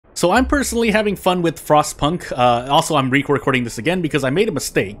So I'm personally having fun with Frostpunk. Also, I'm re-recording this again because I made a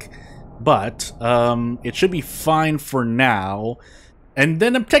mistake. But it should be fine for now. And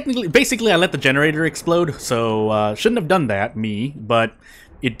then I'm basically I let the generator explode. So shouldn't have done that, me. But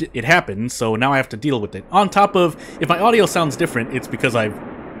it happened, so now I have to deal with it. On top of, if my audio sounds different, it's because I've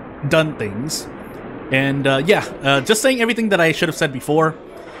done things. And just saying everything that I should have said before.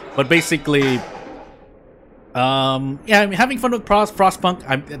 But basically... I'm having fun with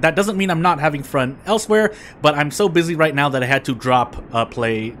Frostpunk. That doesn't mean I'm not having fun elsewhere, but I'm so busy right now that I had to drop a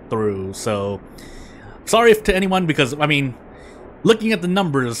playthrough. So, sorry to anyone, because, I mean, looking at the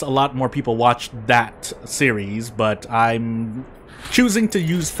numbers, a lot more people watched that series, but I'm choosing to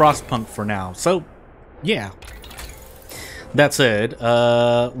use Frostpunk for now. So, yeah. That said,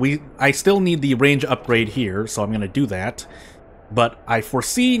 I still need the range upgrade here, so I'm gonna do that. But I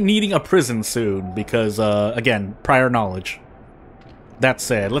foresee needing a prison soon because, again, prior knowledge. That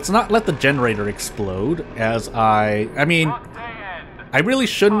said, let's not let the generator explode as I mean, I really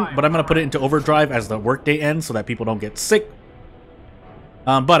shouldn't, but I'm going to put it into overdrive as the workday ends so that people don't get sick.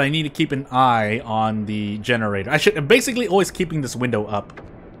 But I need to keep an eye on the generator. I should basically always keeping this window up.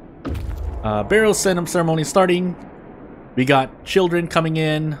 Burial ceremony starting. We got children coming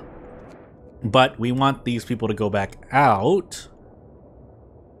in. But we want these people to go back out.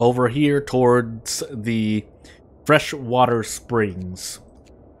 Over here towards the freshwater springs.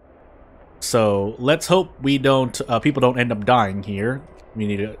 So let's hope we don't people don't end up dying here. We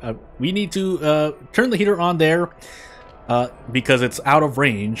need to turn the heater on there because it's out of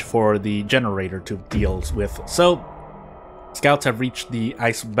range for the generator to deal with. So scouts have reached the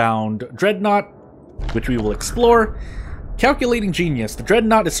icebound dreadnought, which we will explore. Calculating genius. The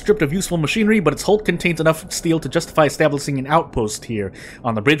dreadnought is stripped of useful machinery, but its hull contains enough steel to justify establishing an outpost here.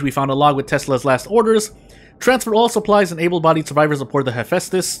 On the bridge, we found a log with Tesla's last orders. Transfer all supplies and able-bodied survivors aboard the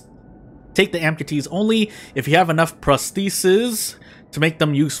Hephaestus. Take the amputees only if you have enough prostheses to make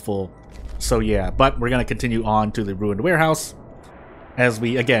them useful. So yeah, but we're going to continue on to the ruined warehouse. As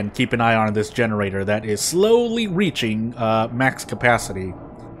we, again, keep an eye on this generator that is slowly reaching max capacity.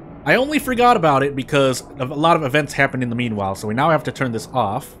 I only forgot about it because a lot of events happened in the meanwhile, so we now have to turn this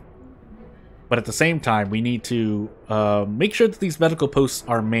off. But at the same time, we need to make sure that these medical posts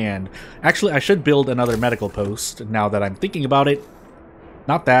are manned. Actually, I should build another medical post now that I'm thinking about it.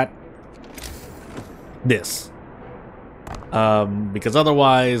 Not that. This. Because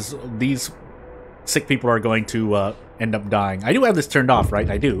otherwise, these sick people are going to end up dying. I do have this turned off, right?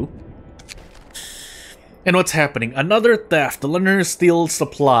 I do. And what's happening? Another theft. The Londoners steal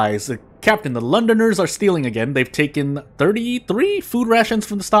supplies. Captain, the Londoners are stealing again. They've taken 33 food rations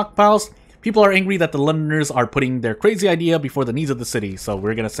from the stockpiles. People are angry that the Londoners are putting their crazy idea before the needs of the city. So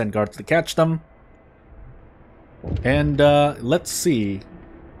we're going to send guards to catch them. And let's see.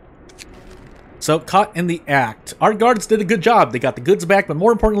 So, caught in the act. Our guards did a good job. They got the goods back, but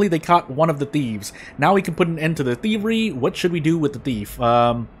more importantly, they caught one of the thieves. Now we can put an end to the thievery. What should we do with the thief?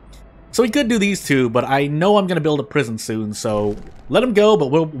 So we could do these two, but I know I'm going to build a prison soon, so let him go, but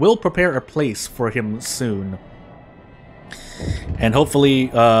we'll prepare a place for him soon. And hopefully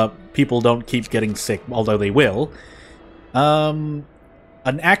people don't keep getting sick, although they will. An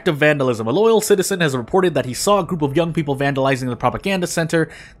act of vandalism. A loyal citizen has reported that he saw a group of young people vandalizing the propaganda center.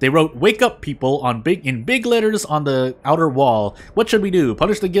 They wrote, "Wake up, people," in big letters on the outer wall. What should we do?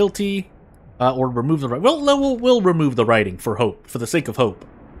 Punish the guilty or remove the writing? Well, we'll remove the writing for hope, for the sake of hope.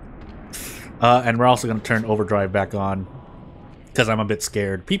 And we're also going to turn overdrive back on because I'm a bit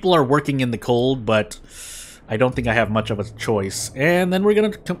scared. People are working in the cold, but I don't think I have much of a choice. And then we're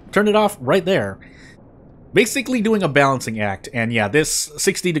going to turn it off right there. Basically doing a balancing act. And yeah, this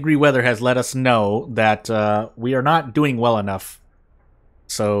 60-degree weather has let us know that we are not doing well enough.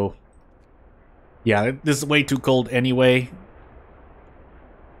 So, yeah, this is way too cold anyway.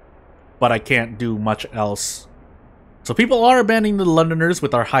 But I can't do much else. So people are abandoning the Londoners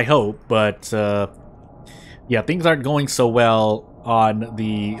with our high hope, but yeah, things aren't going so well on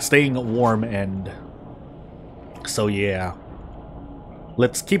the staying warm end. So yeah,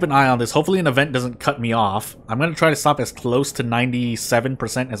 let's keep an eye on this. Hopefully an event doesn't cut me off. I'm going to try to stop as close to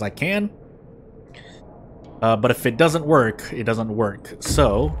 97% as I can. But if it doesn't work, it doesn't work.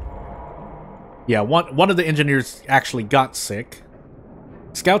 So yeah, one of the engineers actually got sick.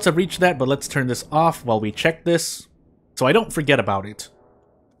 Scouts have reached that, but let's turn this off while we check this. So I don't forget about it.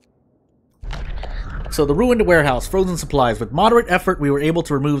 So the ruined warehouse, frozen supplies. With moderate effort, we were able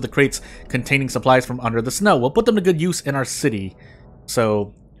to remove the crates containing supplies from under the snow. We'll put them to good use in our city.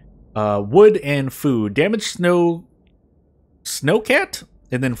 So, wood and food. Damaged snowcat?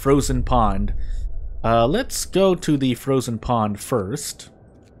 And then frozen pond. Let's go to the frozen pond first.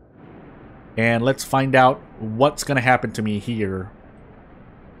 And let's find out what's going to happen to me here.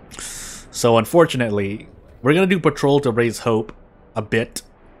 So unfortunately, we're going to do patrol to raise hope a bit.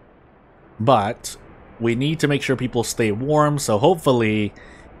 But we need to make sure people stay warm, so hopefully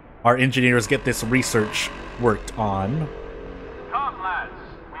our engineers get this research worked on. Come, lads.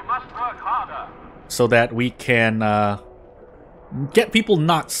 We must work harder. So that we can get people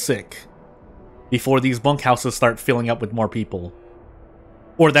not sick before these bunkhouses start filling up with more people.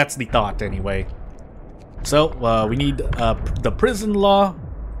 Or that's the thought, anyway. So, we need the prison law.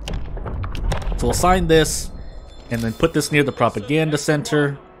 So we'll sign this, and then put this near the propaganda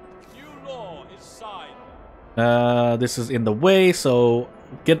center. This is in the way, so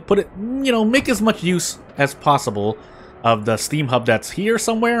put it, you know, make as much use as possible of the Steam hub that's here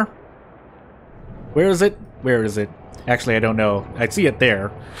somewhere. Where is it? Where is it? Actually, I don't know. I see it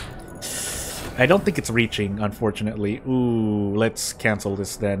there. I don't think it's reaching, unfortunately. Ooh, let's cancel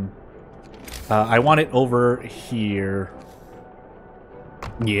this then. I want it over here.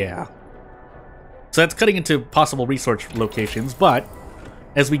 Yeah. So that's cutting into possible resource locations, but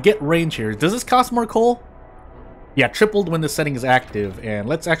as we get range here, does this cost more coal? Yeah, tripled when the setting is active, and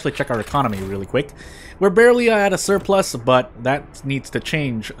let's actually check our economy really quick. We're barely at a surplus, but that needs to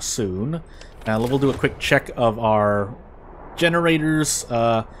change soon. We'll do a quick check of our generators'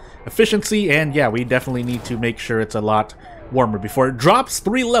 efficiency, and yeah, we definitely need to make sure it's a lot warmer before it drops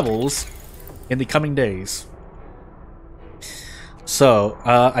 3 levels in the coming days. So,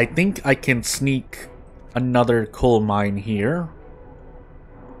 I think I can sneak another coal mine here.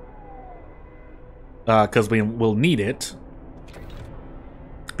 Because we'll need it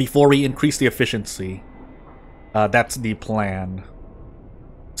before we increase the efficiency. That's the plan.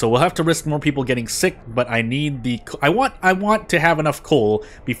 So we'll have to risk more people getting sick, but I need the... I want to have enough coal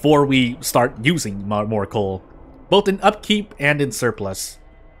before we start using more coal. Both in upkeep and in surplus.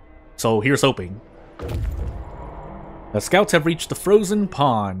 So here's hoping. The scouts have reached the frozen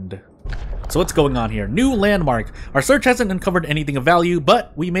pond. So what's going on here? New landmark. Our search hasn't uncovered anything of value,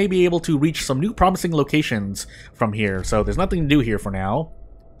 but we may be able to reach some new promising locations from here. So there's nothing to do here for now.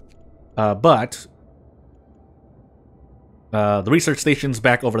 But the research station's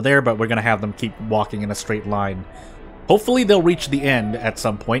back over there, but we're going to have them keep walking in a straight line. Hopefully they'll reach the end at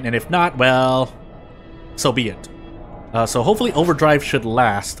some point, and if not, well, so be it. So hopefully overdrive should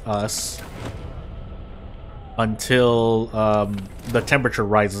last us until the temperature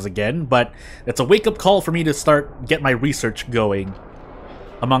rises again, but it's a wake-up call for me to get my research going,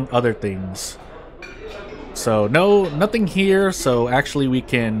 among other things. So no, nothing here, so actually we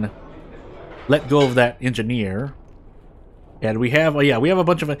can let go of that engineer. And we have, oh yeah, we have a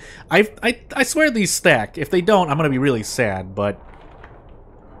bunch of... I swear these stack. If they don't, I'm gonna be really sad, but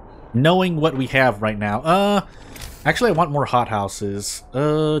knowing what we have right now, actually, I want more hothouses.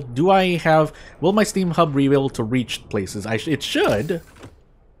 Do I have... Will my Steam Hub be able to reach places? It should.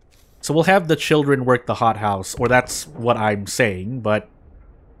 So we'll have the children work the hothouse, or that's what I'm saying, but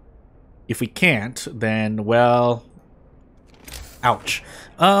if we can't, then, well... Ouch.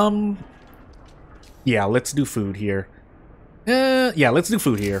 Yeah, let's do food here. Yeah, let's do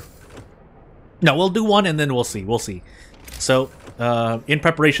food here. No, we'll do one and then we'll see. We'll see. So, in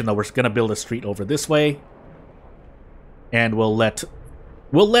preparation, though, we're gonna build a street over this way. And we'll let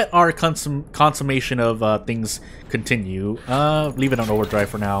our consummation of things continue. Leave it on overdrive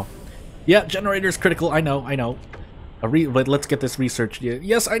for now. Yeah, generator's critical. I know. But let's get this research.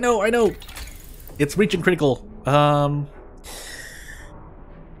 Yes, I know. It's reaching critical. What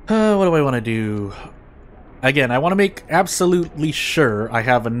do I want to do? Again, I want to make absolutely sure I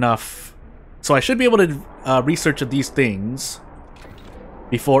have enough. So I should be able to research these things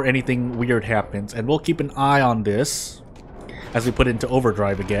before anything weird happens. And we'll keep an eye on this as we put it into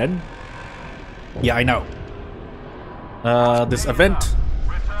overdrive again. Yeah, I know. This event.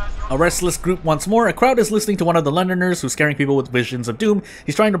 A restless group once more. A crowd is listening to one of the Londoners who's scaring people with visions of doom.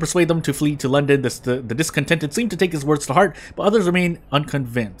 He's trying to persuade them to flee to London. The discontented seem to take his words to heart, but others remain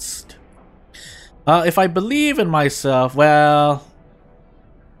unconvinced. If I believe in myself, well...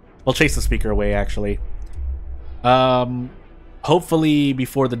 We'll chase the speaker away, actually. Hopefully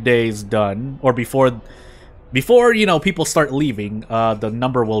before the day's done, or before, you know, people start leaving, the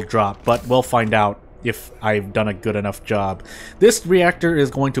number will drop, but we'll find out if I've done a good enough job. This reactor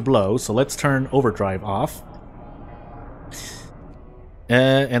is going to blow, so let's turn overdrive off.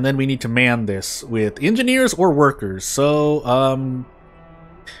 And then we need to man this with engineers or workers. So,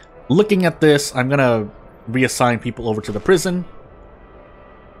 looking at this, I'm gonna reassign people over to the prison.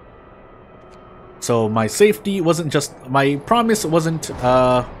 So my safety wasn't just... My promise wasn't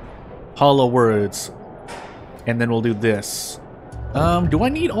hollow words. And then we'll do this. Do I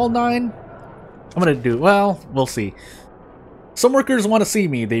need all 9? I'm gonna do... Well, we'll see. Some workers want to see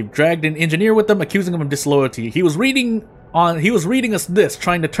me. They've dragged an engineer with them, accusing him of disloyalty. He was reading us this,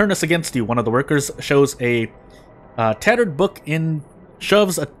 trying to turn us against you. One of the workers shows a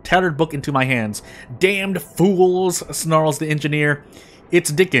shoves a tattered book into my hands. Damned fools, snarls the engineer.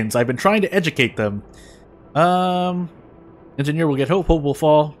 It's Dickens. I've been trying to educate them. Engineer will get hope will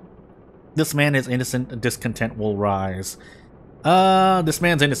fall. This man is innocent, discontent will rise. This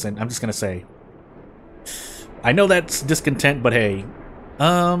man's innocent, I'm just gonna say. I know that's discontent, but hey.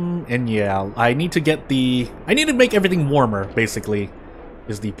 And yeah, I need to make everything warmer, basically,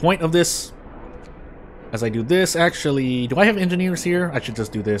 is the point of this. As I do this, actually, do I have engineers here? I should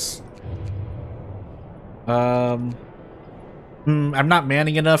just do this. I'm not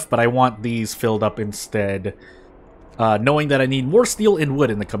manning enough, but I want these filled up instead. Knowing that I need more steel and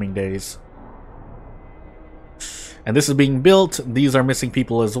wood in the coming days. And this is being built. These are missing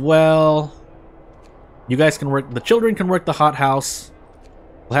people as well. You guys can work, the children can work the hothouse.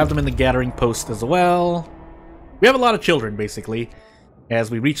 We'll have them in the gathering post as well. We have a lot of children, basically,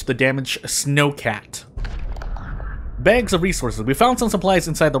 as we reach the damaged snowcat. Bags of resources. We found some supplies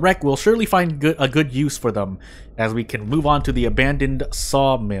inside the wreck. We'll surely find a good use for them, as we can move on to the abandoned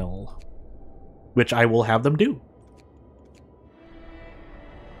sawmill, which I will have them do.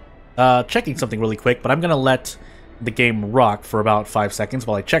 Checking something really quick, but I'm gonna let the game rock for about 5 seconds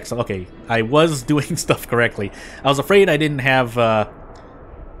while I check some. Okay, I was doing stuff correctly. I was afraid I didn't have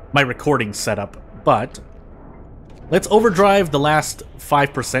my recording set up, but let's overdrive the last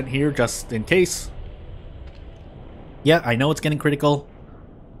 5% here just in case. Yeah, I know it's getting critical.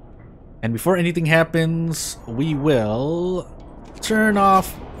 And before anything happens, we will turn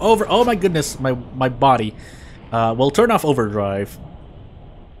off oh my goodness, my body. We'll turn off overdrive.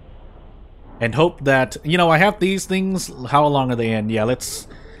 And hope that, you know, I have these things. How long are they in? Yeah, let's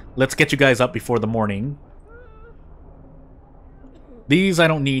get you guys up before the morning. These I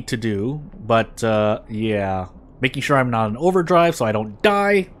don't need to do, but yeah, making sure I'm not in overdrive so I don't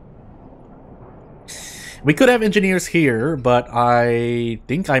die. We could have engineers here, but I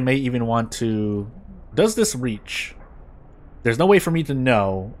think I may even want to... Does this reach? There's no way for me to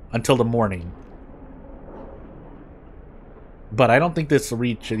know until the morning. But I don't think this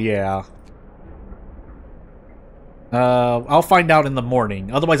reach, yeah. I'll find out in the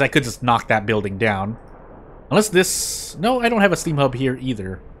morning. Otherwise, I could just knock that building down. Unless this... No, I don't have a steam hub here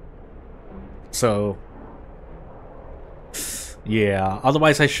either. So... Yeah,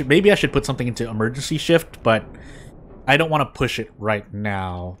 otherwise maybe I should put something into emergency shift, but I don't want to push it right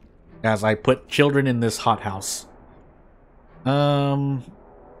now, as I put children in this hothouse. I'm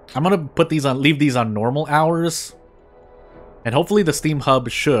gonna put these on, leave these on normal hours, and hopefully the steam hub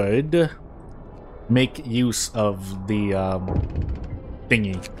should make use of the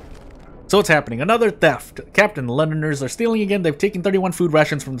thingy. So what's happening? Another theft. Captain, the Londoners are stealing again. They've taken 31 food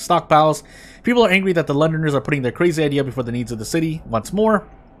rations from the stockpiles. People are angry that the Londoners are putting their crazy idea before the needs of the city once more.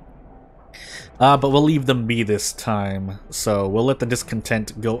 But we'll leave them be this time. So we'll let the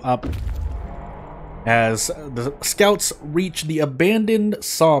discontent go up as the scouts reach the abandoned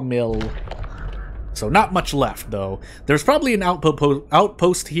sawmill. So not much left, though. There's probably an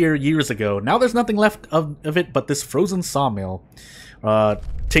outpost here years ago. Now there's nothing left of it but this frozen sawmill.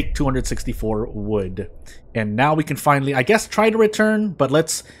 Take 264 wood. And now we can finally, I guess, try to return, but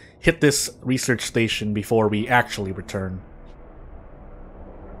let's hit this research station before we actually return.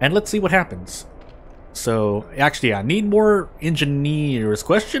 And let's see what happens. So, actually, I need more engineers.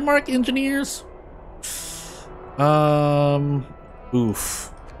 Question mark engineers?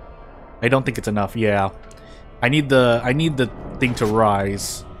 Oof. I don't think it's enough, yeah. I need the thing to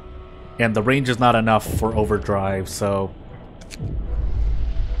rise. And the range is not enough for overdrive, so...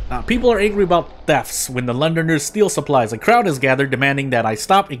 people are angry about thefts when the Londoners steal supplies. A crowd is gathered demanding that I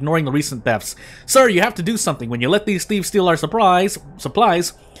stop ignoring the recent thefts. Sir, you have to do something. When you let these thieves steal our supplies,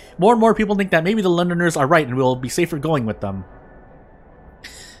 more and more people think that maybe the Londoners are right and we'll be safer going with them.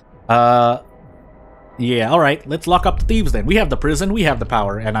 Yeah, alright. Let's lock up the thieves then. We have the prison, we have the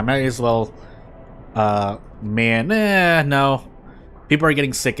power, and I might as well... no. People are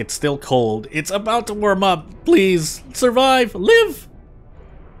getting sick. It's still cold. It's about to warm up. Please, survive, live!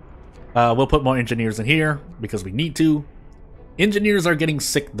 We'll put more engineers in here, because we need to. Engineers are getting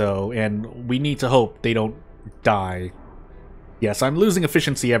sick, though, and we need to hope they don't die. Yes, I'm losing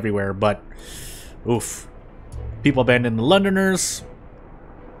efficiency everywhere, but... Oof. People abandon the Londoners.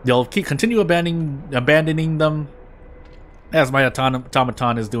 They'll continue abandoning them, as my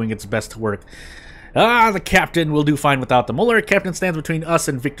automaton is doing its best to work. The captain will do fine without them. Muller, captain stands between us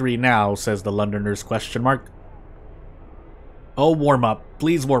and victory now, says the Londoners, question mark. Oh, warm up.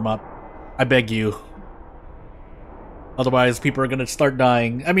 Please warm up. I beg you. Otherwise, people are gonna start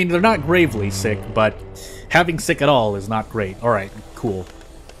dying. I mean, they're not gravely sick, but having sick at all is not great. Alright, cool.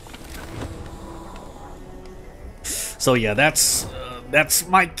 So yeah, that's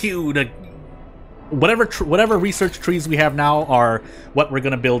my cue to... Whatever research trees we have now are what we're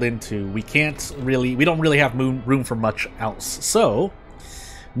gonna build into. We don't really have room for much else. So,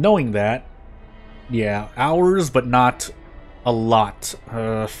 knowing that, yeah, hours, but not a lot.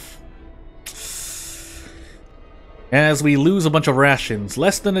 As we lose a bunch of rations.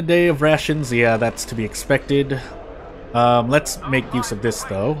 Less than a day of rations, yeah, that's to be expected. Let's make use of this,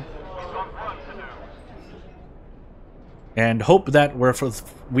 though. And hope that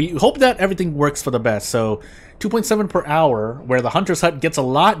we hope that everything works for the best. So, 2.7 per hour, where the Hunter's Hut gets a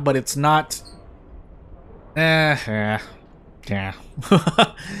lot, but it's not... yeah.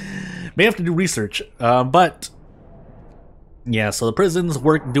 May have to do research, but... Yeah, so the prison's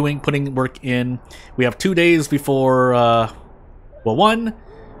putting work in. We have 2 days before, well, 1,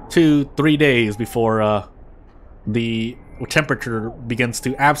 2, 3 days before, the temperature begins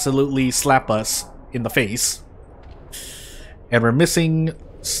to absolutely slap us in the face. And we're missing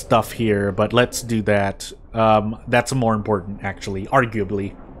stuff here, but let's do that. That's more important, actually,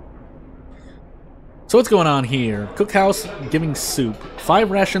 arguably. So what's going on here? Cookhouse giving soup. 5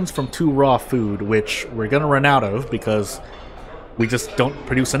 rations from 2 raw food, which we're gonna run out of because we just don't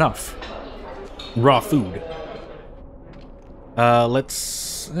produce enough raw food.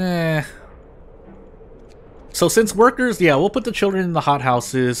 So since workers, yeah, we'll put the children in the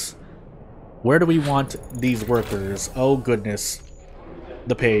hothouses. Where do we want these workers? Oh goodness.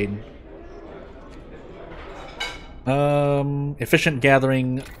 The pain. Efficient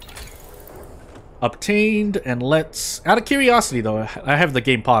gathering obtained, and let's... Out of curiosity though, I have the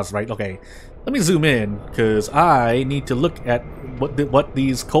game paused, right? Okay. Let me zoom in, because I need to look at what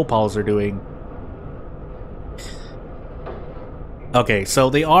these coal piles are doing. Okay, so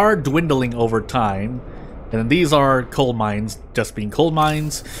they are dwindling over time. And these are coal mines, just being coal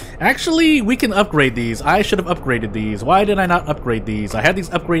mines. Actually, we can upgrade these. I should have upgraded these. Why did I not upgrade these? I had these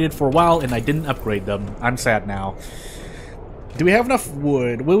upgraded for a while and I didn't upgrade them. I'm sad now. Do we have enough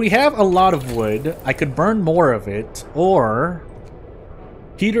wood? Well, we have a lot of wood. I could burn more of it. Or...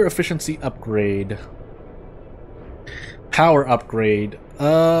 heater efficiency upgrade. Power upgrade.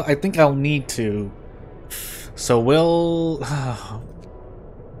 I think I'll need to. So we'll...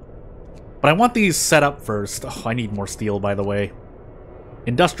 But I want these set up first. Oh, I need more steel, by the way.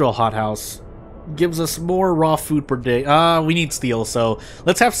 Industrial hothouse gives us more raw food per day. We need steel, so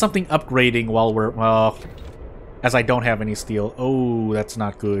let's have something upgrading while we're... well, as I don't have any steel. Oh, that's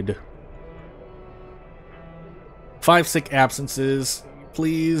not good. 5 sick absences.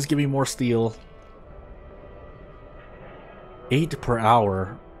 Please give me more steel. 8 per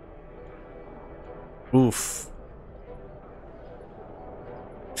hour. Oof.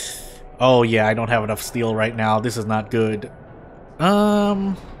 Oh yeah, I don't have enough steel right now. This is not good.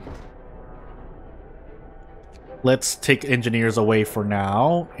 Let's take engineers away for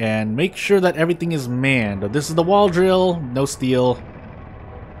now and make sure that everything is manned. This is the wall drill. No steel.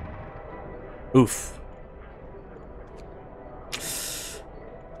 Oof.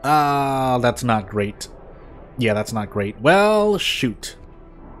 That's not great. Yeah, that's not great. Well, shoot.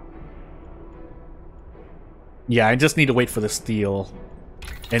 Yeah, I just need to wait for the steel.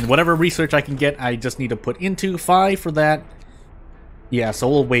 And whatever research I can get, I just need to put into 5 for that. Yeah, so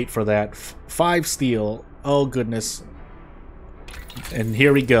we'll wait for that. 5 steel. Oh, goodness. And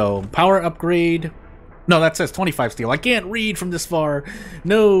here we go. Power upgrade. No, that says 25 steel. I can't read from this far.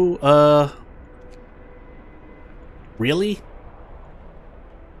 No, really?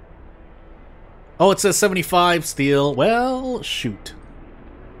 Oh, it says 75 steel. Well, shoot.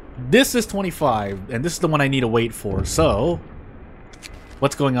 This is 25, and this is the one I need to wait for, so...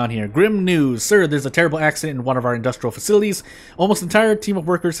 What's going on here? Grim news. Sir, there's a terrible accident in one of our industrial facilities. Almost an entire team of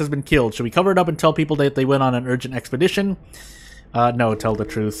workers has been killed. Should we cover it up and tell people that they went on an urgent expedition? No, tell the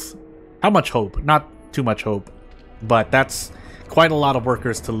truth. How much hope? Not too much hope. But that's quite a lot of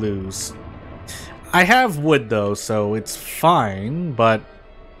workers to lose. I have wood, though, so it's fine, but...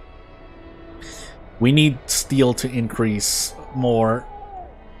 we need steel to increase more.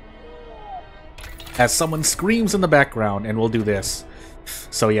 As someone screams in the background, and we'll do this.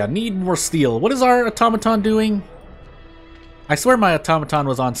 So yeah, need more steel. What is our automaton doing? I swear my automaton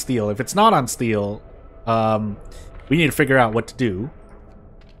was on steel. If it's not on steel, we need to figure out what to do.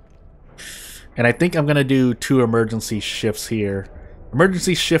 And I think I'm gonna do 2 emergency shifts here.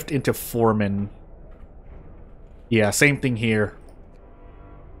 Emergency shift into foreman. Yeah, same thing here.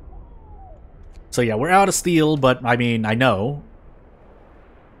 So yeah, we're out of steel, but I mean, I know.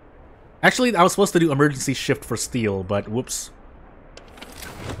 Actually, I was supposed to do emergency shift for steel, but whoops.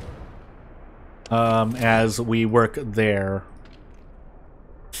 As we work there.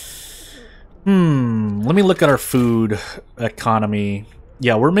 Let me look at our food economy.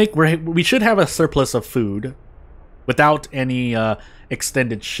 Yeah, we should have a surplus of food without any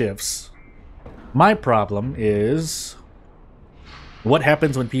extended shifts. My problem is what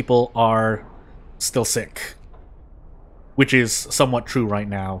happens when people are still sick, which is somewhat true right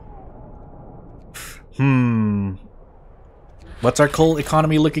now. What's our coal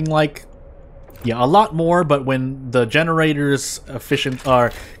economy looking like? Yeah, a lot more, but when the generator's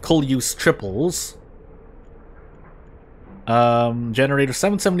coal use triples, generator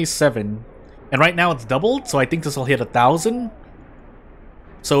 777, and right now it's doubled, so I think this will hit 1,000.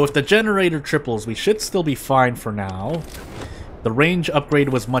 So if the generator triples, we should still be fine for now. The range upgrade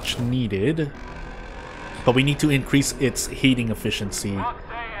was much needed, but we need to increase its heating efficiency.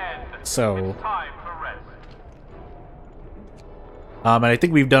 So, and I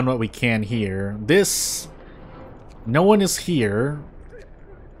think we've done what we can here. This, no one is here.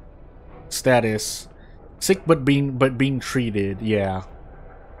 Status, sick but being treated. Yeah.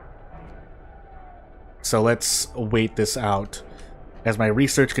 So let's wait this out as my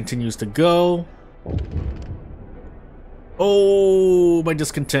research continues to go. Oh, my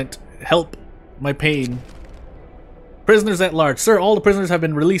discontent. Help my pain. Prisoners at large. Sir, all the prisoners have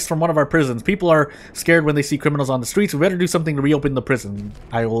been released from one of our prisons. People are scared when they see criminals on the streets. We better do something to reopen the prison.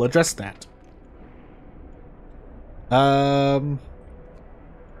 I will address that. So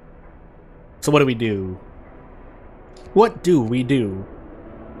what do we do? What do we do?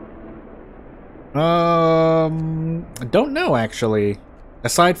 I don't know, actually.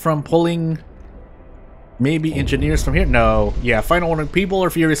 Aside from pulling maybe engineers from here? No. Yeah, final warning. People are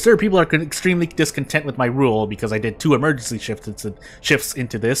furious. Sir, people are extremely discontent with my rule because I did 2 emergency shifts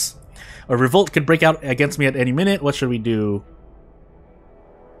into this. A revolt could break out against me at any minute. What should we do?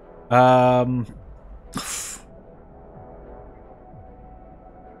 I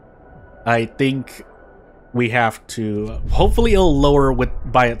think we have to... Hopefully it'll lower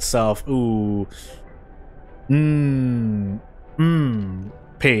by itself. Ooh.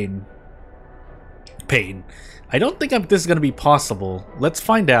 Pain. Pain. I don't think this is going to be possible. Let's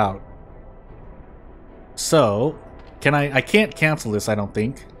find out. So, I can't cancel this, I don't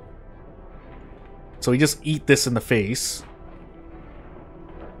think. So we just eat this in the face.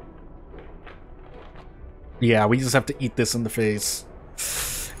 Yeah, we just have to eat this in the face.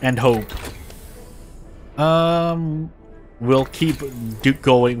 And hope. We'll keep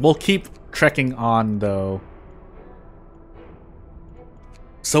going. We'll keep trekking on, though.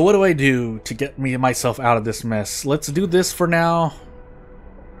 So what do I do to get myself out of this mess? Let's do this for now.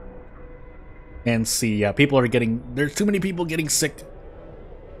 And see. Yeah, people are getting... There's too many people getting sick.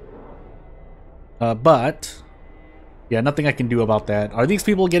 But... Yeah, nothing I can do about that. Are these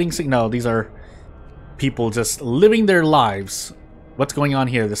people getting sick? No, these are people just living their lives. What's going on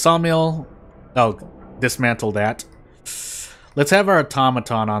here? The sawmill... Oh, dismantle that. Let's have our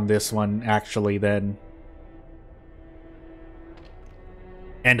automaton on this one, actually, then.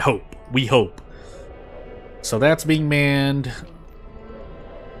 And hope. We hope. So that's being manned.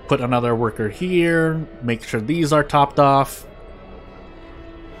 Put another worker here. Make sure these are topped off.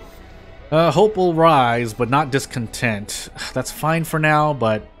 Hope will rise, but not discontent. That's fine for now,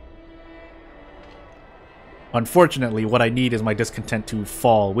 but... Unfortunately, what I need is my discontent to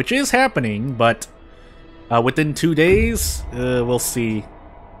fall, which is happening, but... within 2 days, we'll see.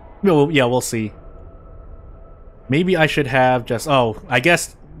 Yeah, we'll see. Maybe I should have just... Oh, I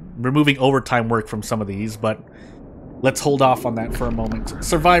guess removing overtime work from some of these, but let's hold off on that for a moment.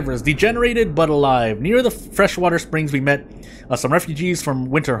 Survivors. Degenerated but alive. Near the freshwater springs, we met some refugees from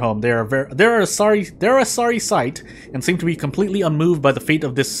Winterhome. They're a sorry sight and seem to be completely unmoved by the fate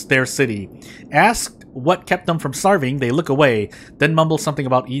of their city. Asked what kept them from starving, they look away, then mumble something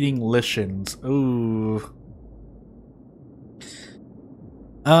about eating lichens. Ooh.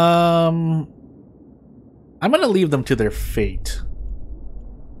 I'm gonna leave them to their fate.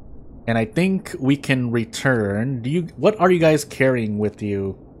 And I think we can return. What are you guys carrying with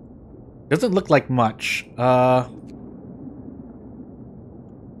you? Doesn't look like much.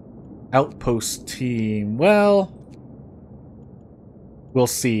 Outpost team. Well, we'll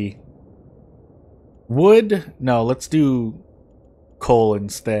see. Wood? No, let's do coal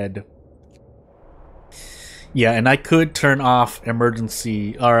instead. Yeah, and I could turn off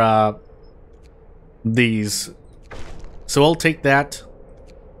emergency, or, these. So I'll take that.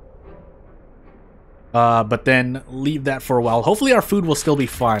 But then leave that for a while. Hopefully our food will still be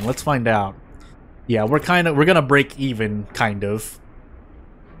fine. Let's find out. Yeah, we're gonna break even, kind of.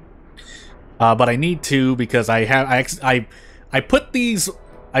 But I need to because I put these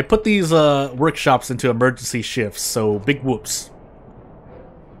workshops into emergency shifts, so big whoops.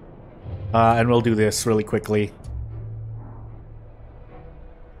 And we'll do this really quickly.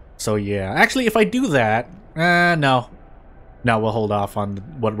 So yeah, actually, if I do that, no, we'll hold off on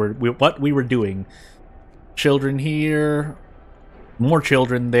what we were doing. Children here, more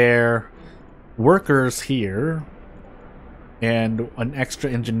children there, workers here, and an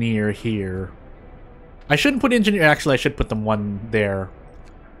extra engineer here. I shouldn't put engineer. Actually, I should put them one there.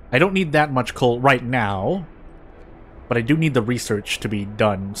 I don't need that much coal right now, but I do need the research to be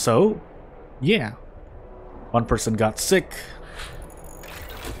done. So, yeah, one person got sick.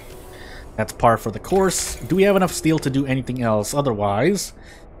 That's par for the course. Do we have enough steel to do anything else? Otherwise,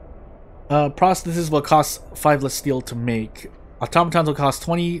 processes will cost 5 less steel to make. Automatons will cost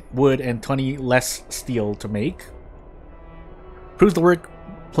 20 wood and 20 less steel to make. Improves the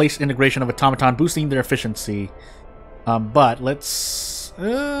workplace integration of automaton, boosting their efficiency. But let's...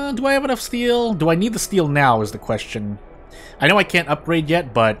 do I have enough steel? Do I need the steel now is the question. I know I can't upgrade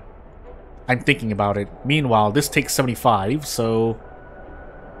yet, but I'm thinking about it. Meanwhile, this takes 75, so...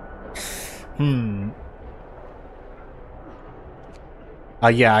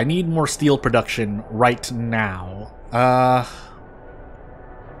 yeah, I need more steel production right now.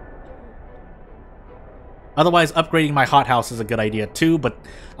 Otherwise, upgrading my hothouse is a good idea too, but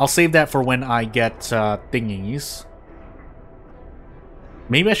I'll save that for when I get thingies.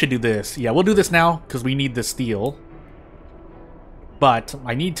 Maybe I should do this. Yeah, we'll do this now, because we need the steel. But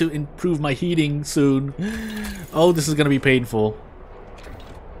I need to improve my heating soon. Oh, this is going to be painful.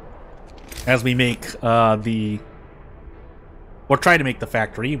 As we make the... or try to make the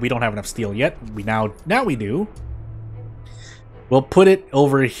factory. We don't have enough steel yet. Now we do. We'll put it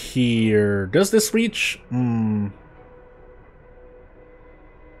over here. Does this reach?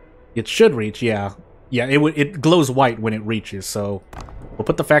 It should reach, yeah. Yeah, it glows white when it reaches, so we'll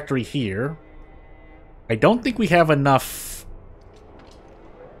put the factory here. I don't think we have enough.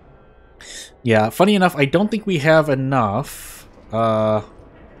 Yeah, funny enough, I don't think we have enough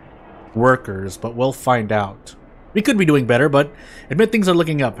workers, but we'll find out. We could be doing better, but admit things are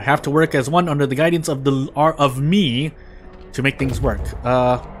looking up. Have to work as one under the guidance of me to make things work.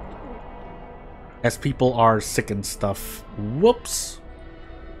 As people are sick and stuff. Whoops.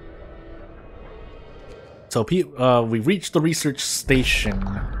 So we reached the research station.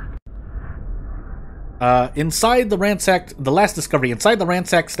 Inside the last discovery, inside the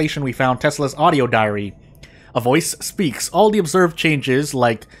ransacked station we found Tesla's audio diary. A voice speaks. All the observed changes,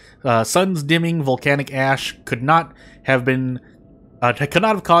 like sun's dimming, volcanic ash, could not have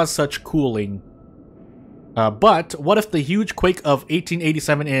caused such cooling. But what if the huge quake of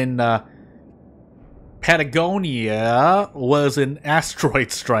 1887 in Patagonia was an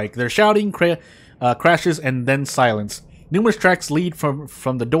asteroid strike? They're shouting, crashes, and then silence. Numerous tracks lead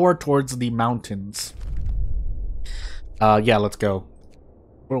from the door towards the mountains. Yeah, let's go.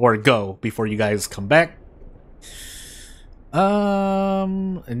 Or go before you guys come back.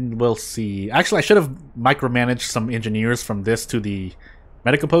 And we'll see. Actually, I should have micromanaged some engineers from this to the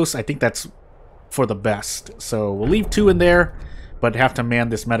medical post. I think that's for the best. So we'll leave 2 in there, but have to man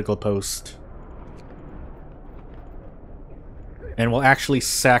this medical post. And we'll actually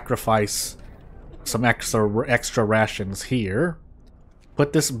sacrifice some extra rations here.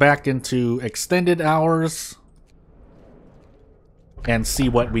 Put this back into extended hours. And see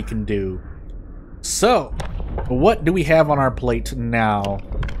what we can do. So, what do we have on our plate now?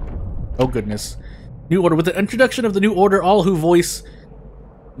 Oh goodness. New order. With the introduction of the new order, all who voice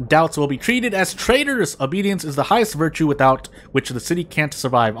doubts will be treated as traitors. Obedience is the highest virtue without which the city can't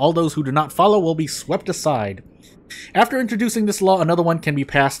survive. All those who do not follow will be swept aside. After introducing this law, another one can be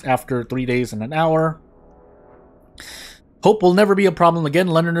passed after 3 days and an hour. Hope will never be a problem again.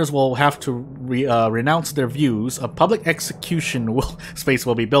 Londoners will have to renounce their views. A public execution space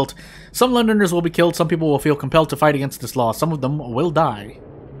will be built. Some Londoners will be killed. Some people will feel compelled to fight against this law. Some of them will die.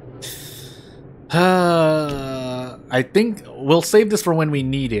 I think we'll save this for when we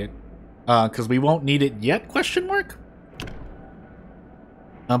need it. Because we won't need it yet, question mark?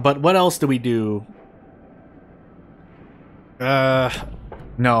 But what else do we do?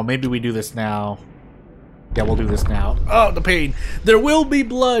 No, maybe we do this now. Yeah, we'll do this now. Oh, the pain. There will be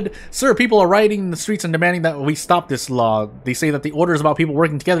blood. Sir, people are rioting in the streets and demanding that we stop this law. They say that the order is about people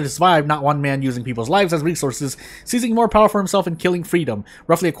working together to survive, not one man using people's lives as resources, seizing more power for himself and killing freedom.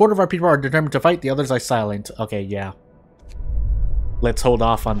 Roughly a quarter of our people are determined to fight, the others are silent. Okay, yeah. Let's hold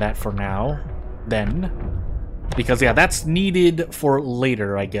off on that for now. Then. Because, yeah, that's needed for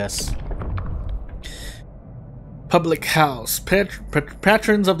later, I guess. Public house.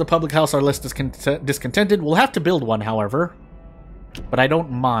 Patrons of the public house are less discontented. We'll have to build one, however. But I don't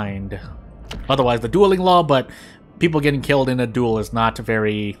mind. Otherwise, the dueling law, but people getting killed in a duel is not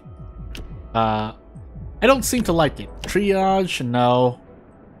very... I don't seem to like it. Triage? No.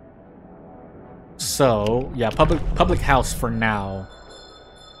 So, yeah, public house for now.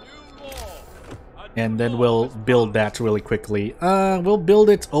 And then we'll build that really quickly. We'll build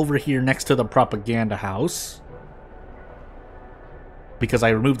it over here next to the propaganda house. Because I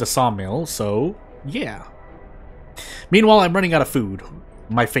removed the sawmill, so yeah. Meanwhile, I'm running out of food.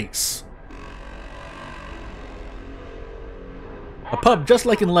 My face. A pub just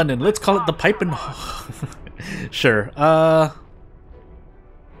like in London. Let's call it the Pipe and... Sure. But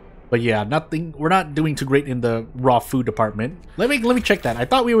yeah, nothing. We're not doing too great in the raw food department. Let me check that. I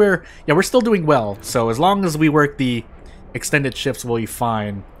thought we were... Yeah, we're still doing well. So as long as we work the extended shifts, we'll be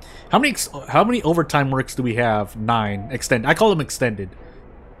fine. How many overtime works do we have? 9. I call them extended.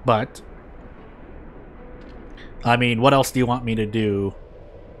 But I mean, what else do you want me to do?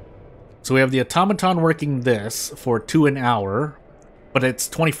 So we have the automaton working this for 2 an hour, but it's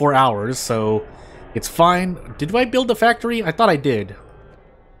 24 hours, so it's fine. Did I build the factory? I thought I did.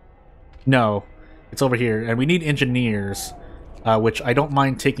 No, it's over here, and we need engineers, which I don't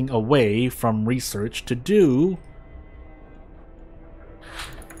mind taking away from research to do.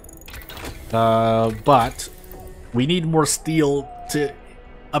 But we need more steel to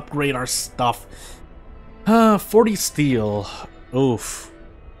upgrade our stuff. 40 steel. Oof.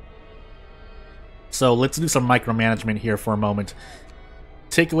 So let's do some micromanagement here for a moment.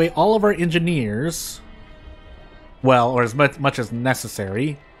 Take away all of our engineers. Well, or as much as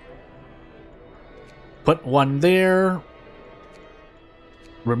necessary. Put one there.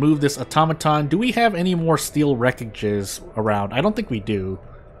 Remove this automaton. Do we have any more steel wreckages around? I don't think we do.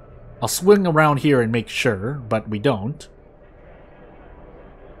 I'll swing around here and make sure, but we don't.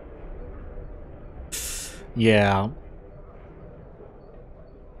 Yeah.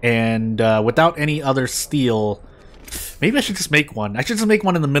 And without any other steel, maybe I should just make one. I should just make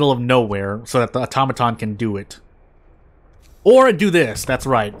one in the middle of nowhere so that the automaton can do it. Or do this, that's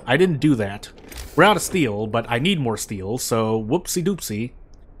right. I didn't do that. We're out of steel, but I need more steel, so whoopsie doopsie.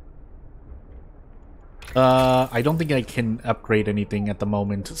 I don't think I can upgrade anything at the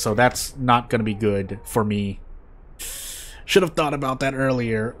moment, so that's not gonna be good for me. Should have thought about that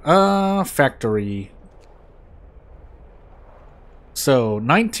earlier. Factory. So,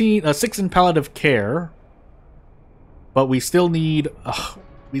 6 in palliative care. But we still need...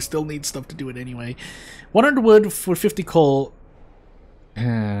 stuff to do it anyway. 100 wood for 50 coal.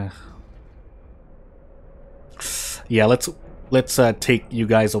 Yeah, let's take you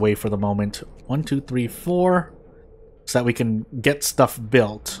guys away for the moment. 1, 2, 3, 4, so that we can get stuff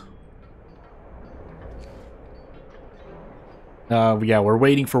built. Yeah, we're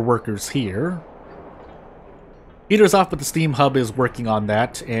waiting for workers here. Heater's off, but the steam hub is working on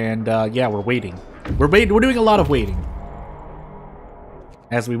that, and yeah, we're waiting. We're doing a lot of waiting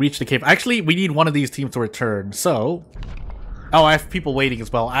as we reach the cave. Actually, we need one of these teams to return, so... Oh, I have people waiting as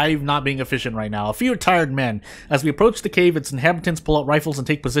well. I'm not being efficient right now. A few tired men. As we approach the cave, its inhabitants pull out rifles and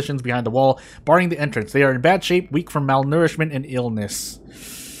take positions behind the wall, barring the entrance. They are in bad shape, weak from malnourishment and illness.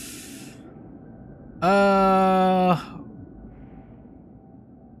 Oh,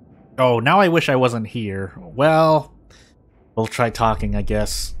 now I wish I wasn't here. Well, we'll try talking, I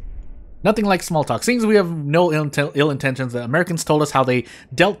guess. Nothing like small talk. Seems we have no ill intentions. The Americans told us how they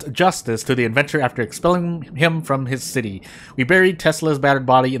dealt justice to the inventor after expelling him from his city. We buried Tesla's battered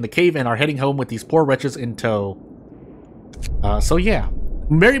body in the cave and are heading home with these poor wretches in tow. So yeah.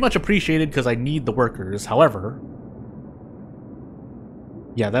 Very much appreciated because I need the workers. However...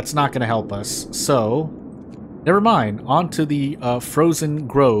 yeah, that's not going to help us. So... never mind. On to the Frozen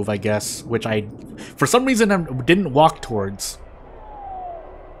Grove, I guess. Which I... for some reason, I didn't walk towards.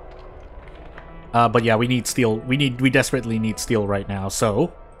 But yeah, we need steel. We desperately need steel right now,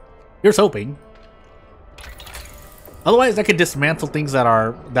 so here's hoping. Otherwise, I could dismantle things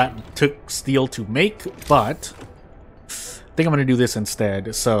that took steel to make, but I think I'm gonna do this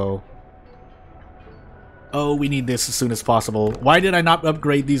instead, so... oh, we need this as soon as possible. Why did I not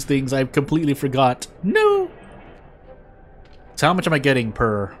upgrade these things? I completely forgot. No! So how much am I getting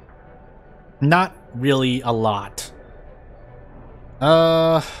per? Not really a lot.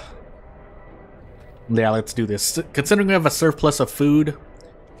 Yeah, let's do this. Considering we have a surplus of food,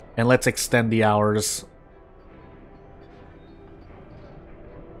 and let's extend the hours.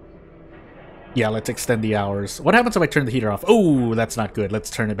 Yeah, let's extend the hours. What happens if I turn the heater off? Oh, that's not good. Let's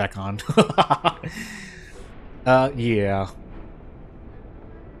turn it back on. Yeah.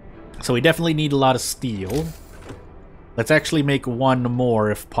 So we definitely need a lot of steel. Let's actually make one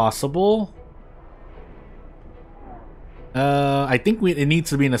more if possible. I think it needs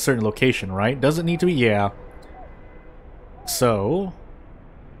to be in a certain location, right? Does it need to be? Yeah. So,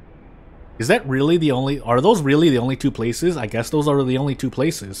 is that really the only... Are those really the only two places? I guess those are the only two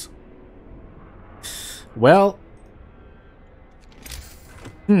places. Well...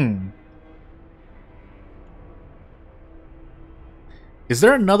 Is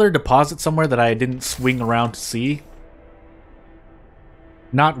there another deposit somewhere that I didn't swing around to see?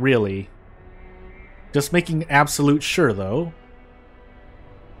 Not really. Just making absolute sure, though.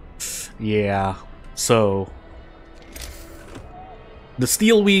 Yeah, so... The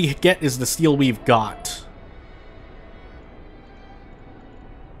steel we get is the steel we've got.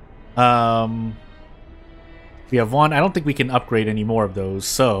 We have one. I don't think we can upgrade any more of those,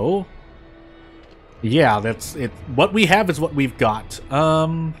 so... Yeah, that's it. What we have is what we've got.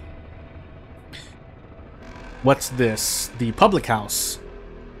 What's this? The public house.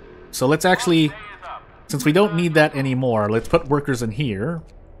 So let's actually... Since we don't need that anymore, let's put workers in here.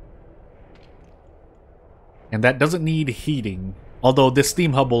 And that doesn't need heating. Although this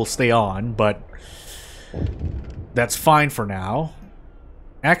steam hub will stay on, but that's fine for now.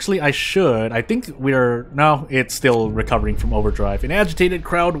 Actually, I think we're... No, it's still recovering from overdrive. An agitated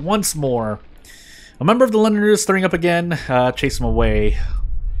crowd once more. A member of the Londoners stirring up again. Chase him away.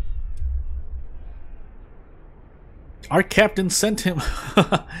 Our captain sent him.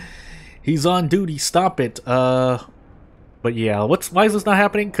 He's on duty. Stop it. But yeah, why is this not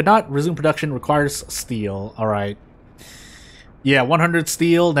happening? Could not resume production. Requires steel. All right. Yeah, 100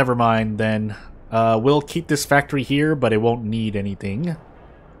 steel. Never mind then. We'll keep this factory here, but it won't need anything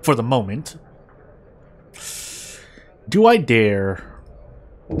for the moment. Do I dare?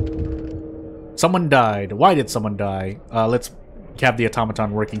 Someone died. Why did someone die? Let's have the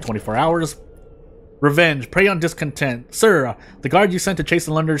automaton working 24 hours. Revenge. Prey on discontent. Sir, the guard you sent to chase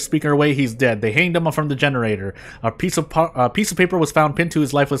the Londoners speaker away, he's dead. They hanged him from the generator. A piece of paper was found pinned to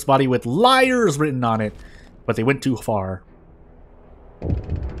his lifeless body with liars written on it. But they went too far.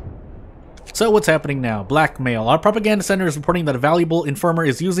 So what's happening now? Blackmail. Our propaganda center is reporting that a valuable informer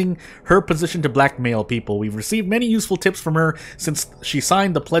is using her position to blackmail people. We've received many useful tips from her since she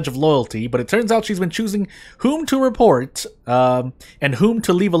signed the Pledge of Loyalty, but it turns out she's been choosing whom to report and whom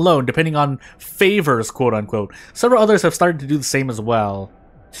to leave alone, depending on favors, quote-unquote. Several others have started to do the same as well.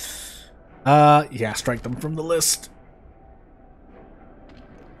 Yeah, strike them from the list.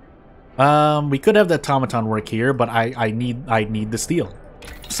 We could have the automaton work here, but I need the steel.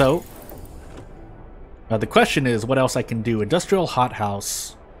 So... the question is, what else I can do? Industrial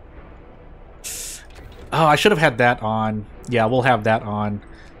hothouse. Oh, I should have had that on. Yeah, we'll have that on.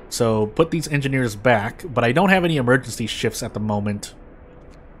 So, put these engineers back. But I don't have any emergency shifts at the moment.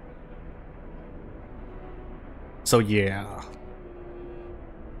 So, yeah.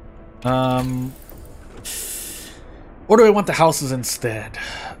 Or do I want the houses instead?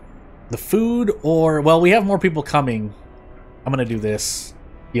 The food or... Well, we have more people coming. I'm going to do this.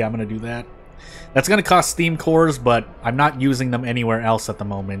 Yeah, I'm going to do that. That's going to cost steam cores, but I'm not using them anywhere else at the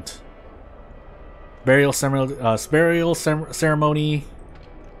moment. Burial ceremony.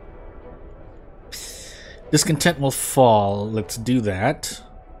 Discontent will fall. Let's do that.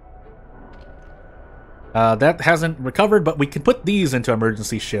 That hasn't recovered, but we can put these into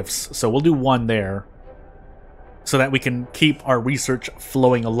emergency shifts. So we'll do one there. So that we can keep our research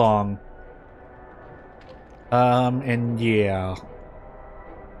flowing along. And yeah...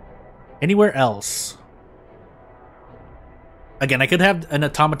 Anywhere else? Again, I could have an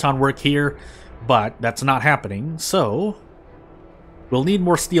automaton work here, but that's not happening, so... We'll need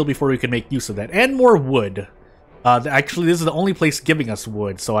more steel before we can make use of that. And more wood. Actually, this is the only place giving us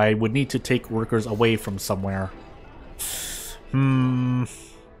wood, so I would need to take workers away from somewhere.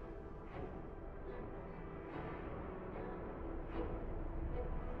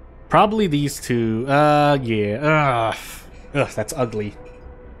 Probably these two. Yeah. Ugh, that's ugly.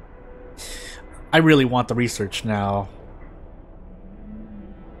 I really want the research now.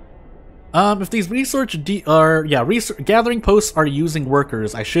 If these gathering posts are using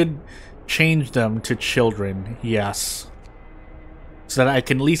workers, I should change them to children. Yes, so that I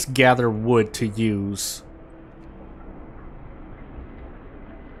can at least gather wood to use.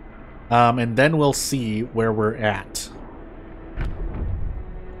 And then we'll see where we're at.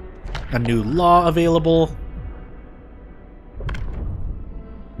 A new law available.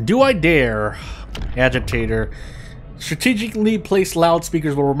 Do I dare? Agitator. Strategically placed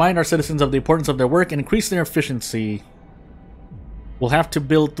loudspeakers will remind our citizens of the importance of their work and increase their efficiency. We'll have to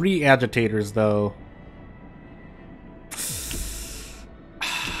build 3 agitators, though.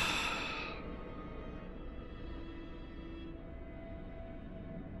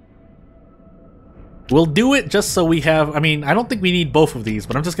 We'll do it just so we have... I mean, I don't think we need both of these,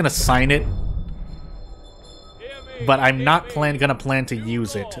 but I'm just gonna sign it. But I'm not gonna plan to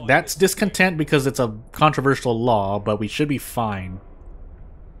use it. That's discontent because it's a controversial law, but we should be fine.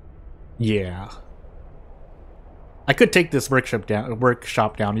 Yeah. I could take this workshop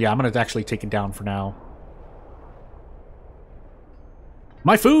down. Yeah, I'm gonna actually take it down for now.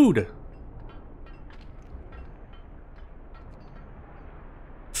 My food!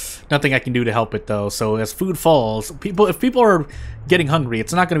 Nothing I can do to help it though. So as food falls, if people are getting hungry,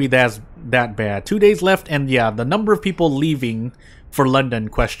 it's not going to be that bad. 2 days left, and yeah, the number of people leaving for London ?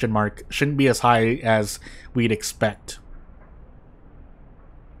 Shouldn't be as high as we'd expect.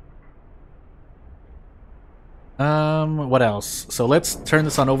 What else? So let's turn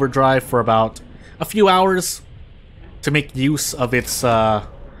this on overdrive for about a few hours to make use of its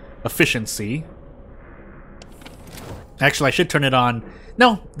efficiency. Actually, I should turn it on.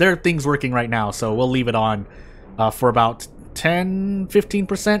 No, there are things working right now, so we'll leave it on for about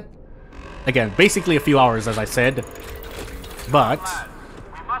 10-15%. Again, basically a few hours, as I said. But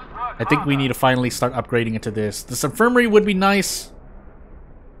I think we need to finally start upgrading into this. This infirmary would be nice.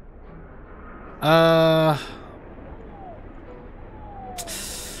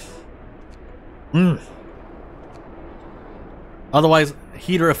 Otherwise,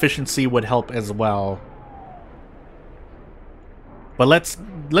 heater efficiency would help as well. But let's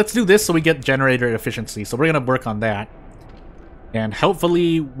do this so we get generator efficiency. So we're gonna work on that, and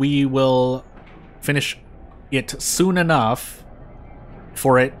hopefully we will finish it soon enough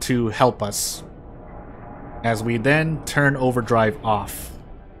for it to help us. As we then turn overdrive off.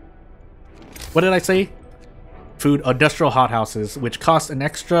 What did I say? Food, industrial hothouses, which cost an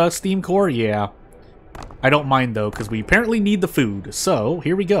extra steam core. Yeah, I don't mind though, because we apparently need the food. So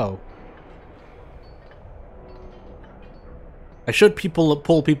here we go. I should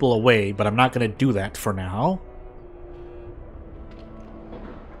pull people away, but I'm not going to do that for now.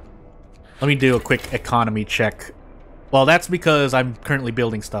 Let me do a quick economy check. Well, that's because I'm currently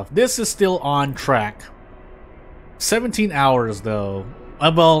building stuff. This is still on track. 17 hours, though.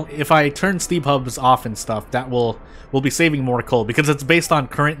 Well, if I turn steam hubs off and stuff, that will be saving more coal, because it's based on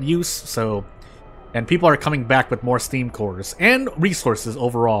current use, so... And people are coming back with more steam cores, and resources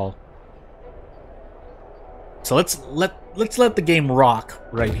overall. So let's let the game rock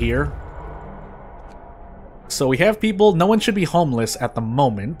right here. So we have people. No one should be homeless at the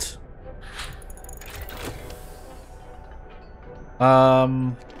moment.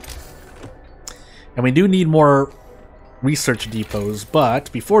 And we do need more research depots,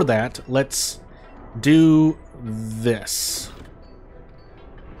 but before that, let's do this.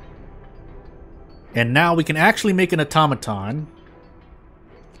 And now we can actually make an automaton.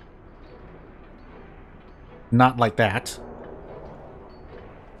 Not like that.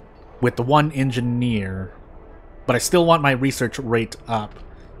 With the one engineer. But I still want my research rate up.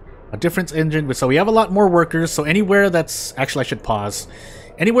 A difference engine. So we have a lot more workers. So anywhere that's... Actually, I should pause.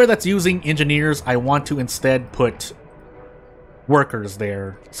 Anywhere that's using engineers, I want to instead put workers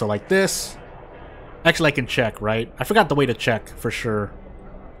there. So like this. Actually, I can check, right? I forgot the way to check for sure.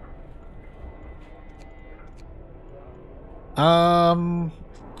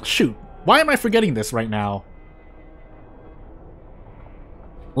 Shoot. Why am I forgetting this right now?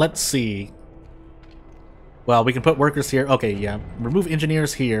 Let's see. Well, we can put workers here. Okay, yeah. Remove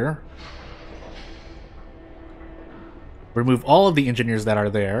engineers here. Remove all of the engineers that are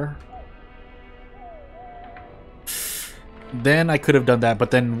there. Then I could have done that,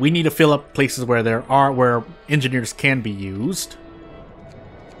 but then we need to fill up places where engineers can be used.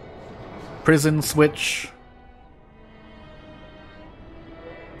 Prison switch.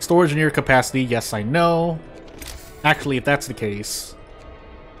 Storage engineer capacity, yes, I know. Actually, if that's the case...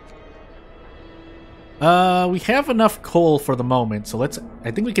 we have enough coal for the moment, so let's... I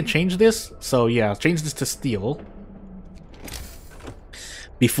think we can change this. So yeah, change this to steel.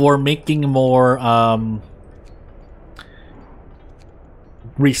 Before making more,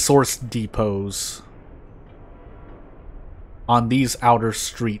 resource depots. On these outer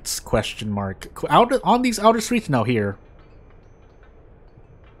streets, question mark. On these outer streets? No, here.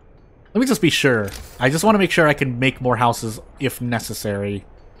 Let me just be sure. I just want to make sure I can make more houses if necessary.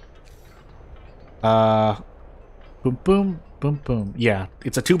 Boom, boom, boom, boom. Yeah,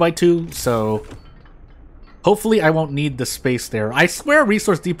 it's a 2x2, so hopefully I won't need the space there. I swear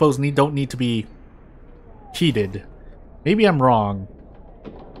resource depots don't need to be heated. Maybe I'm wrong.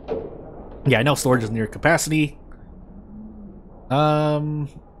 Yeah, I know storage is near capacity.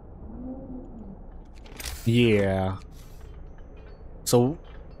 Yeah. So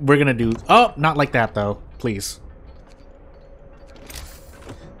we're gonna do... Oh, not like that though, please.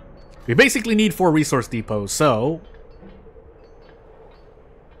 We basically need 4 resource depots, so...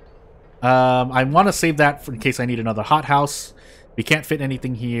 I want to save that in case I need another hothouse. We can't fit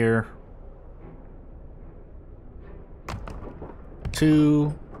anything here.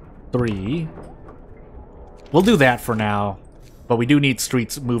 2, 3. We'll do that for now. But we do need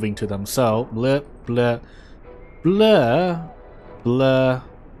streets moving to them, so... Blah, blah, blah, blah.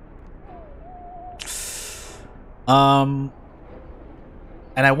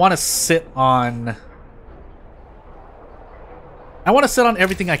 And I want to sit on... I want to sit on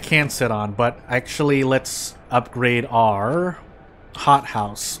everything I can sit on, but actually let's upgrade our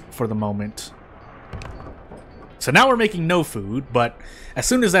hothouse for the moment. So now we're making no food, but as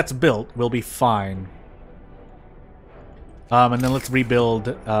soon as that's built, we'll be fine. And then let's rebuild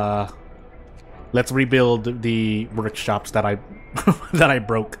the workshops that I that I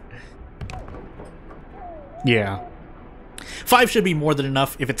broke. Yeah. 5 should be more than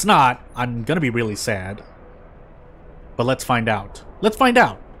enough. If it's not, I'm gonna be really sad. But let's find out. Let's find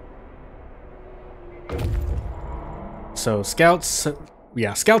out. So, scouts...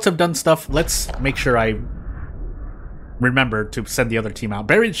 Yeah, scouts have done stuff. Let's make sure I remember to send the other team out.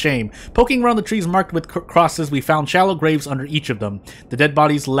 Buried shame. Poking around the trees marked with crosses, we found shallow graves under each of them. The dead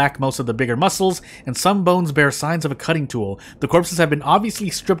bodies lack most of the bigger muscles, and some bones bear signs of a cutting tool. The corpses have been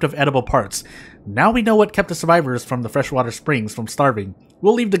obviously stripped of edible parts. Now we know what kept the survivors from the freshwater springs from starving.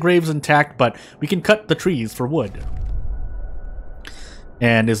 We'll leave the graves intact, but we can cut the trees for wood.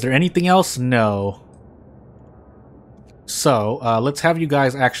 And is there anything else? No. So, let's have you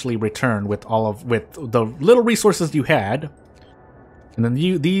guys actually return with the little resources you had. And then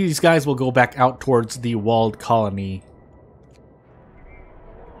these guys will go back out towards the walled colony.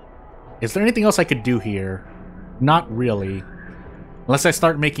 Is there anything else I could do here? Not really. Unless I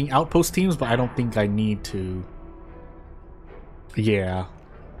start making outpost teams, but I don't think I need to. Yeah.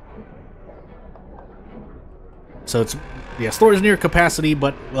 So it's... Yeah, storage near capacity,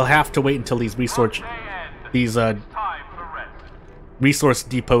 but we'll have to wait until these resource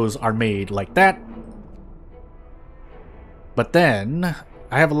depots are made like that. But then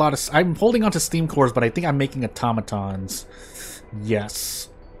I have a lot of... I'm holding on to steam cores, but I think I'm making automatons. Yes.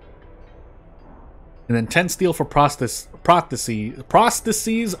 And then 10 steel for prostheses.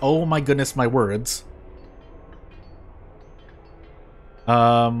 Oh my goodness, my words.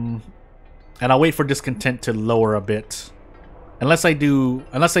 And I'll wait for discontent to lower a bit. Unless I do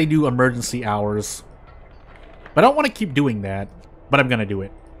emergency hours. But I don't want to keep doing that. But I'm gonna do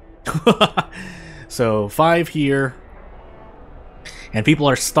it. So 5 here. And people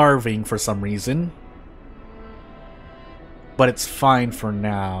are starving for some reason. But it's fine for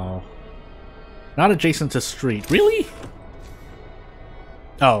now. Not adjacent to street. Really?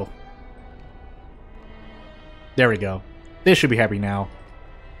 Oh. There we go. They should be happy now.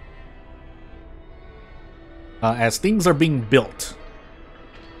 As things are being built.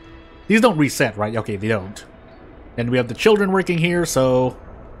 These don't reset, right? Okay, they don't. And we have the children working here, so...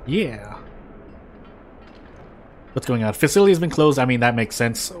 Yeah. What's going on? Facility has been closed. I mean, that makes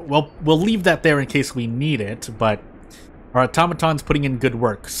sense. Well, we'll leave that there in case we need it, but... Our automaton's putting in good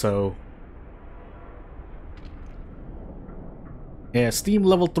work, so... Yeah, Steam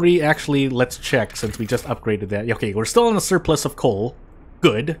level 3, actually, let's check since we just upgraded that. Okay, we're still on a surplus of coal.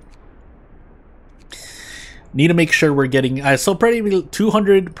 Good. Need to make sure we're getting... so probably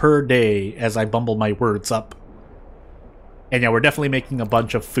 200 per day as I bumble my words up. And yeah, we're definitely making a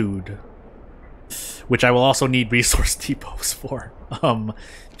bunch of food. Which I will also need resource depots for.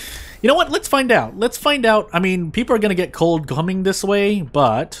 You know what? Let's find out. Let's find out. I mean, people are going to get cold coming this way,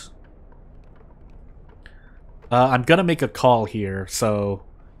 but... I'm going to make a call here, so...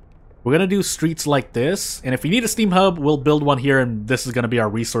 We're going to do streets like this. And if we need a steam hub, we'll build one here, and this is going to be our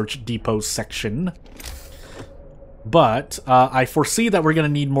research depot section. But I foresee that we're going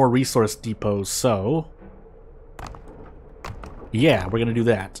to need more resource depots, so... Yeah, we're going to do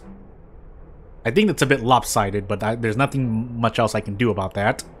that. I think that's a bit lopsided, but there's nothing much else I can do about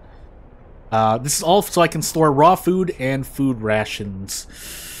that. This is all so I can store raw food and food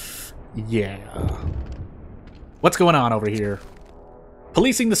rations. Yeah. What's going on over here?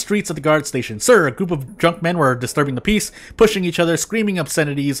 Policing the streets of the guard station. Sir, a group of drunk men were disturbing the peace, pushing each other, screaming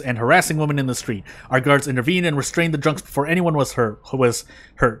obscenities, and harassing women in the street. Our guards intervened and restrained the drunks before anyone was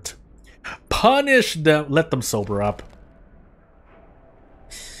hurt. Punish them. Let them sober up.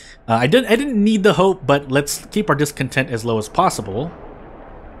 I didn't need the hope, but let's keep our discontent as low as possible.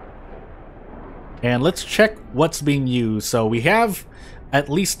 And let's check what's being used. So we have at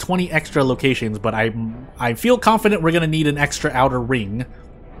least 20 extra locations, but I feel confident we're going to need an extra outer ring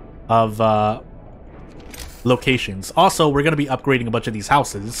of locations. Also, we're going to be upgrading a bunch of these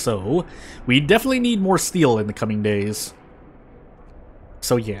houses, so we definitely need more steel in the coming days.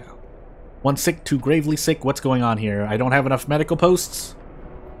 So yeah. One sick, two gravely sick. What's going on here? I don't have enough medical posts?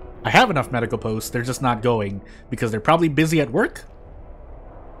 I have enough medical posts, they're just not going because they're probably busy at work?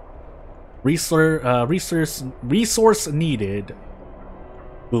 Resource needed.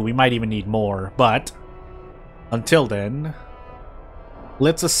 Ooh, we might even need more, but until then,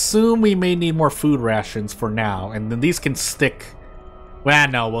 let's assume we may need more food rations for now, and then these can stick. Well,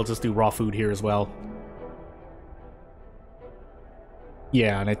 no, we'll just do raw food here as well.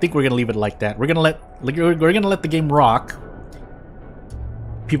 Yeah, and I think we're gonna leave it like that. We're gonna let the game rock.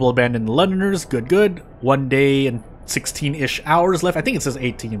 People abandon the Londoners. Good, good. 1 day and 16-ish hours left. I think it says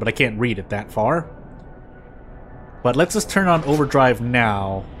 18, but I can't read it that far. But let's just turn on overdrive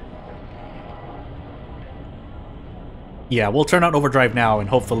now. Yeah, we'll turn on overdrive now, and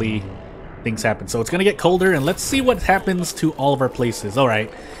hopefully things happen. So it's gonna get colder, and let's see what happens to all of our places. All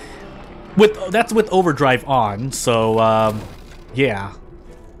right, that's with overdrive on. So yeah,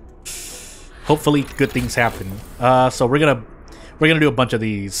 hopefully good things happen. So we're gonna do a bunch of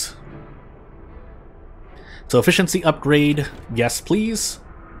these. So efficiency upgrade, yes please.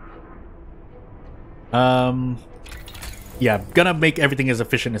 Yeah, gonna make everything as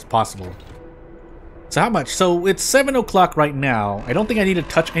efficient as possible. So how much? So it's 7 o'clock right now. I don't think I need to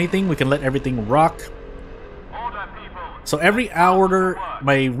touch anything. We can let everything rock. So every hour,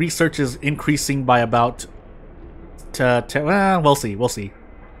 my research is increasing by about... we'll see. We'll see.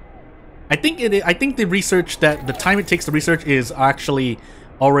 I think the research the time it takes to research is actually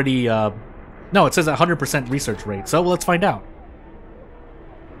already no, it says 100% research rate. So let's find out.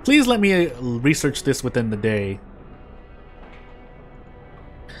 Please let me research this within the day.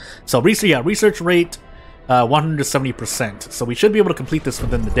 So research rate 170%. So we should be able to complete this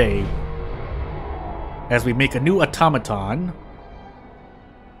within the day. As we make a new automaton.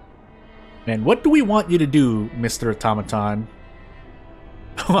 And what do we want you to do, Mr. Automaton?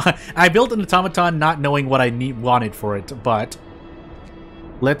 I built an automaton not knowing what I wanted for it, but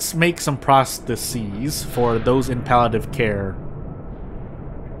let's make some prostheses for those in palliative care.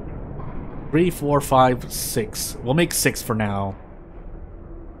 3, 4, 5, 6. We'll make 6 for now.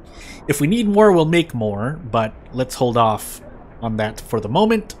 If we need more, we'll make more, but let's hold off on that for the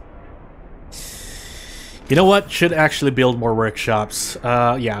moment. You know what? Should actually build more workshops.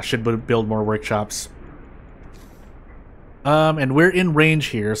 Yeah, should build more workshops. And we're in range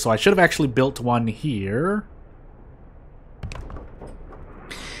here, so I should have actually built one here.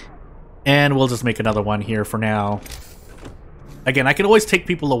 And we'll just make another one here for now. Again, I can always take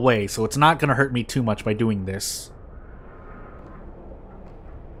people away, so it's not going to hurt me too much by doing this.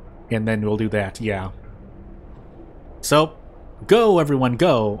 And then we'll do that, yeah. So, go everyone,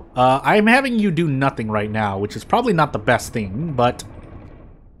 go. I'm having you do nothing right now, which is probably not the best thing, but...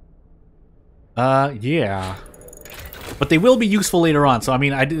 yeah. But they will be useful later on, so I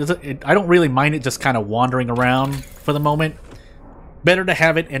mean, I don't really mind it just kind of wandering around for the moment. Better to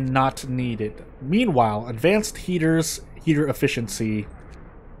have it and not need it. Meanwhile, advanced heater efficiency.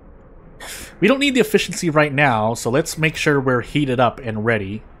 We don't need the efficiency right now, so let's make sure we're heated up and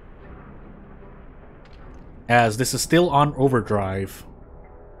ready. As this is still on overdrive.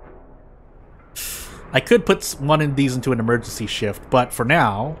 I could put one of these into an emergency shift, but for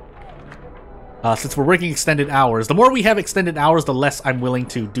now, since we're working extended hours, the more we have extended hours, the less I'm willing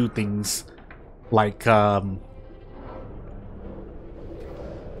to do things like, but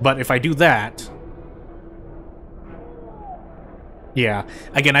if I do that, yeah,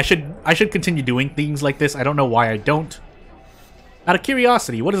 again, I should continue doing things like this. I don't know why I don't. Out of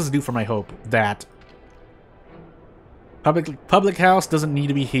curiosity, what does this do for my hope? That public house doesn't need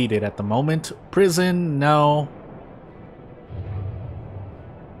to be heated at the moment. Prison, no.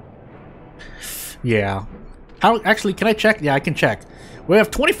 Yeah. How actually can I check? Yeah, I can check. We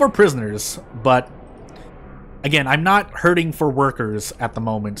have 24 prisoners, but again, I'm not hurting for workers at the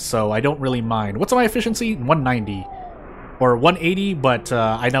moment, so I don't really mind. What's my efficiency? 190 or 180, but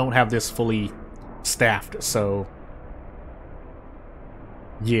I don't have this fully staffed, so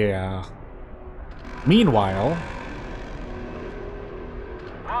yeah. Meanwhile,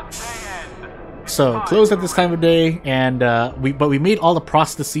 so closed at this time of day, and we made all the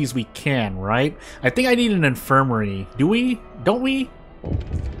prostheses we can, right? I think I need an infirmary. Do we? Don't we?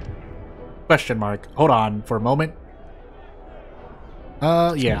 Question mark. Hold on for a moment.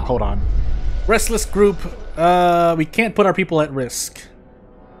 Yeah, hold on. Restless group. We can't put our people at risk.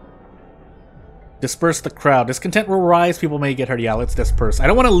 Disperse the crowd. Discontent will rise. People may get hurt. Yeah, let's disperse. I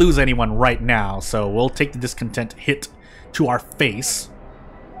don't want to lose anyone right now, so we'll take the discontent hit to our face.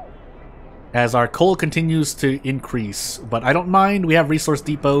 as our coal continues to increase. But I don't mind. We have resource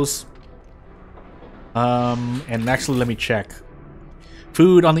depots. And actually, let me check.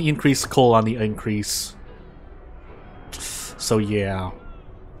 Food on the increase, coal on the increase. So yeah.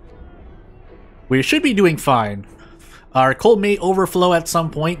 We should be doing fine. Our coal may overflow at some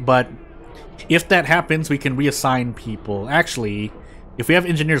point, but if that happens, we can reassign people. Actually, if we have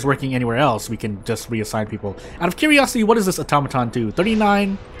engineers working anywhere else, we can just reassign people. Out of curiosity, what does this automaton do?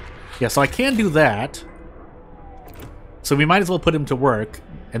 39? Yeah, so I can do that. So we might as well put him to work.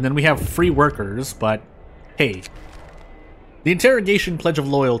 And then we have free workers, but hey. The interrogation pledge of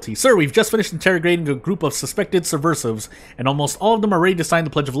loyalty. Sir, we've just finished interrogating a group of suspected subversives, and almost all of them are ready to sign the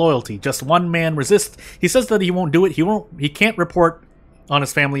pledge of loyalty. Just one man resists. He says that he won't do it. He can't report on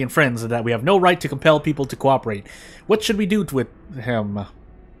his family and friends, and that we have no right to compel people to cooperate. What should we do with him?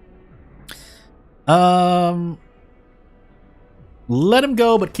 Let him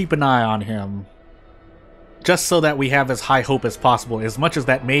go, but keep an eye on him. Just so that we have as high hope as possible, as much as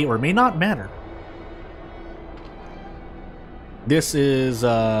that may or may not matter. This is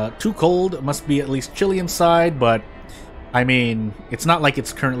too cold. Must be at least chilly inside, but I mean, it's not like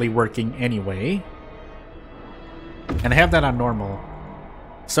it's currently working anyway. And I have that on normal.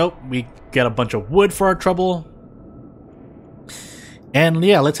 So, we get a bunch of wood for our trouble. And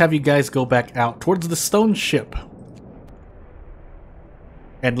yeah, let's have you guys go back out towards the stone ship.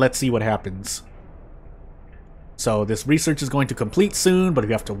 And let's see what happens. So, this research is going to complete soon, but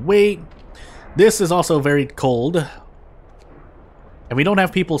we have to wait. This is also very cold. And we don't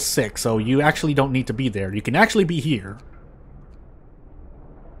have people sick, so you actually don't need to be there. You can actually be here.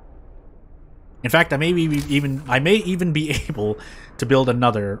 In fact, I may even be able to build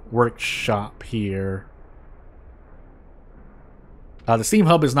another workshop here. The Steam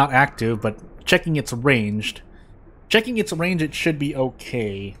Hub is not active, but checking its range. Checking its range, it should be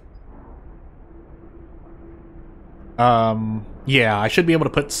okay. Yeah, I should be able to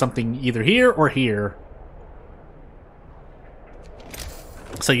put something either here or here.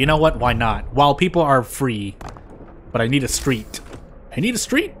 So you know what? Why not? While people are free. But I need a street. I need a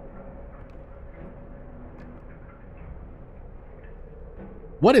street?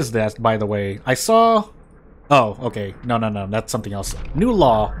 What is that, by the way? I saw... Oh, okay. No. That's something else. New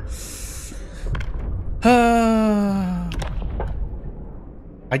law. I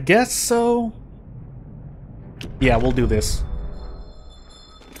guess so. Yeah, we'll do this.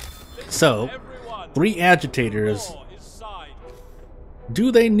 So, 3 agitators.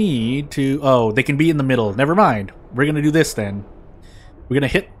 Do they need to... Oh, they can be in the middle. Never mind. We're gonna do this then. We're gonna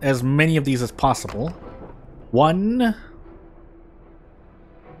hit as many of these as possible. 1...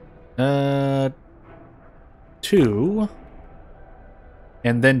 2...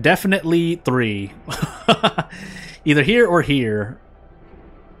 And then definitely 3. Either here or here.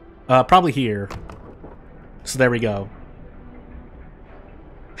 Probably here. So there we go.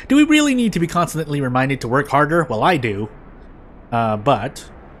 Do we really need to be constantly reminded to work harder? Well, I do. But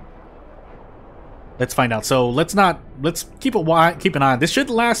let's find out. So let's keep an eye. This should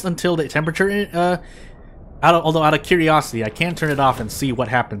last until the temperature. Although out of curiosity, I can turn it off and see what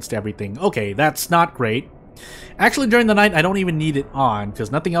happens to everything. Okay, that's not great. Actually, during the night, I don't even need it on because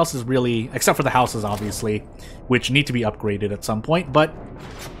nothing else is really, except for the houses, obviously, which need to be upgraded at some point. But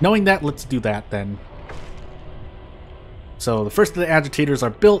knowing that, let's do that then. So the first of the agitators are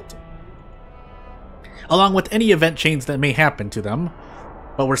built, along with any event chains that may happen to them.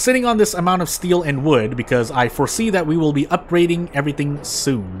 But we're sitting on this amount of steel and wood because I foresee that we will be upgrading everything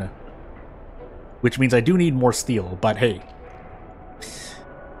soon. Which means I do need more steel, but hey.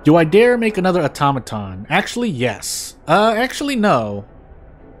 Do I dare make another automaton? Actually, yes. Actually, no.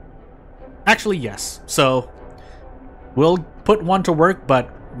 Actually, yes. So, we'll put one to work, but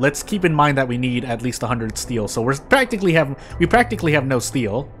let's keep in mind that we need at least 100 steel. So we practically have no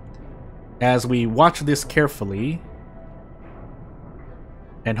steel. As we watch this carefully.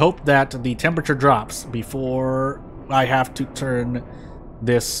 And hope that the temperature drops before I have to turn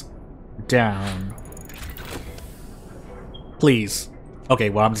this down. Please. Okay,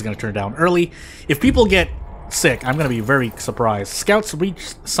 well, I'm just going to turn it down early. If people get sick, I'm going to be very surprised. Scouts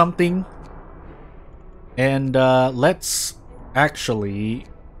reach something. And let's actually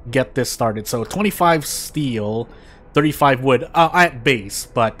get this started. So 25 steel, 35 wood at base,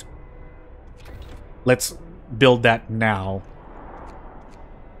 but let's build that now.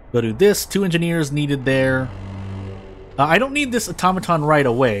 Go do this. 2 engineers needed there. I don't need this automaton right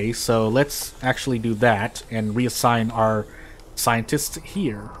away, so let's actually do that and reassign our scientists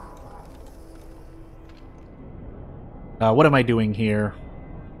here. What am I doing here?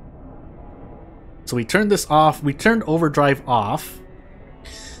 So we turned this off. We turned overdrive off.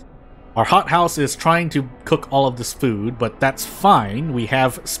 Our hothouse is trying to cook all of this food, but that's fine. We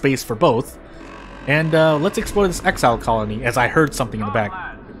have space for both. And let's explore this exile colony, as I heard something in the back.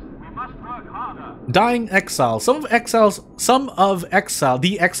 We must work harder. Dying exile. The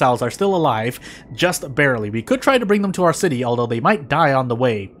exiles are still alive, just barely. We could try to bring them to our city, although they might die on the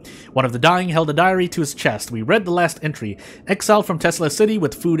way. One of the dying held a diary to his chest. We read the last entry. Exiled from Tesla City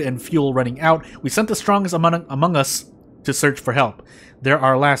with food and fuel running out, we sent the strongest among us to search for help. They're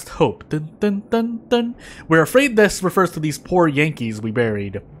our last hope. Dun, dun, dun, dun. We're afraid this refers to these poor Yankees we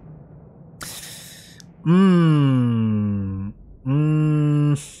buried.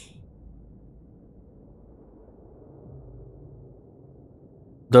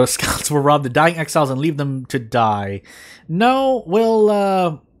 The scouts will rob the dying exiles and leave them to die. No, we'll,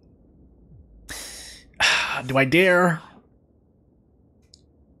 do I dare?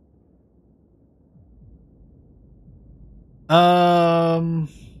 No,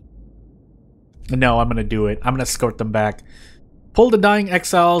 I'm gonna do it. I'm gonna escort them back. Pull the dying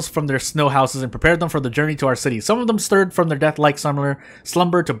exiles from their snow houses and prepare them for the journey to our city. Some of them stirred from their death-like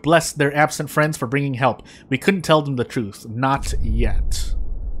slumber to bless their absent friends for bringing help. We couldn't tell them the truth. Not yet.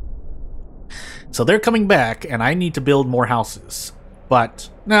 So they're coming back, and I need to build more houses. But,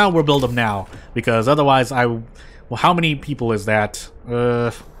 no, we'll build them now. Because otherwise well, how many people is that?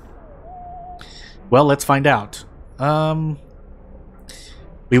 Well, let's find out.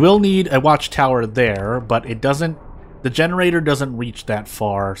 We will need a watchtower there, but it doesn't... The generator doesn't reach that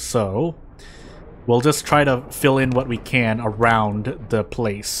far, so we'll just try to fill in what we can around the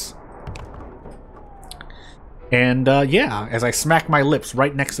place. And, yeah, as I smack my lips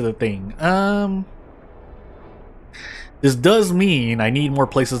right next to the thing. This does mean I need more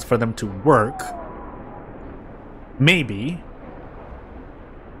places for them to work. Maybe.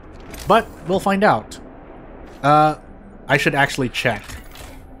 But we'll find out. I should actually check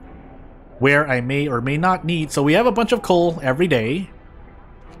where I may or may not need. So we have a bunch of coal every day.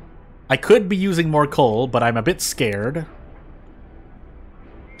 I could be using more coal, but I'm a bit scared.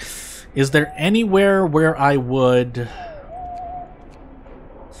 Is there anywhere where I would...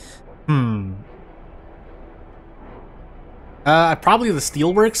 Probably the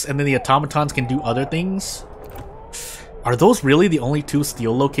steelworks, and then the automatons can do other things. Are those really the only two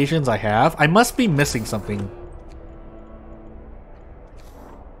steel locations I have? I must be missing something.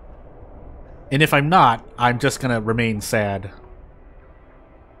 And if I'm not, I'm just gonna remain sad.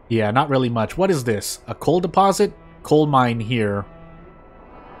 Yeah, not really much. What is this? A coal deposit? Coal mine here.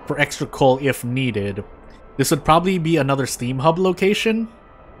 For extra coal if needed. This would probably be another steam hub location.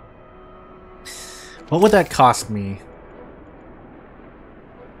 What would that cost me?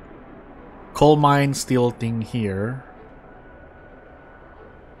 Coal mine, steel thing here.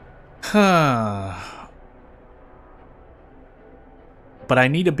 Huh. But I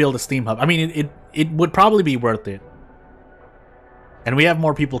need to build a steam hub. I mean, it would probably be worth it. And we have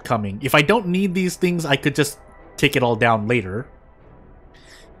more people coming. If I don't need these things, I could just take it all down later.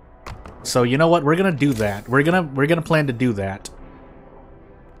 So you know what? We're gonna do that. We're gonna plan to do that.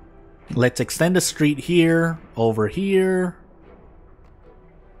 Let's extend the street here, over here,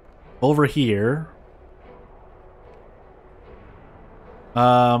 over here.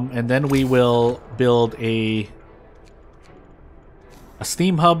 And then we will build a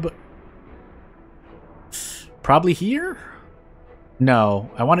steam hub. Probably here? No,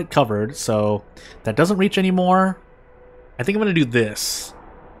 I want it covered, so that doesn't reach anymore. I think I'm gonna do this.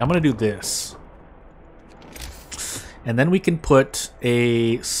 I'm gonna do this. And then we can put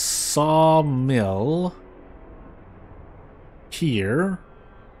a sawmill here.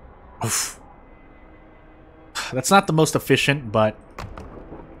 Oof. That's not the most efficient, but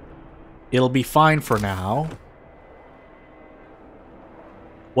it'll be fine for now.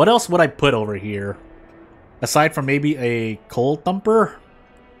 What else would I put over here? Aside from maybe a coal thumper?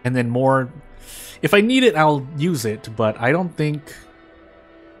 And then more... If I need it, I'll use it, but I don't think...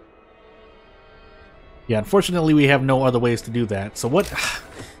 Yeah, unfortunately we have no other ways to do that. So what...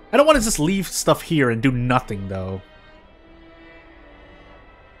 I don't want to just leave stuff here and do nothing, though.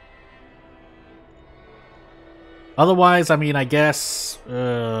 Otherwise, I mean, I guess...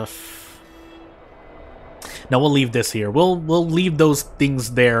 No, we'll leave this here. We'll leave those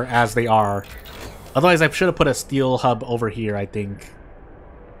things there as they are. Otherwise, I should have put a steel hub over here, I think.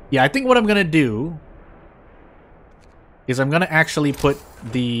 Yeah, I think what I'm gonna do is I'm gonna actually put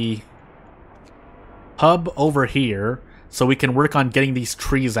the hub over here so we can work on getting these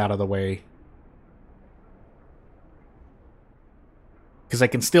trees out of the way. Because I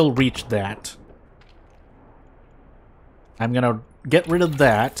can still reach that. I'm gonna get rid of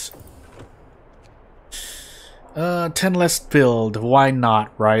that. 10 less filled. Why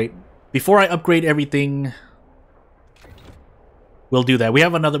not, right? before I upgrade everything, we'll do that. We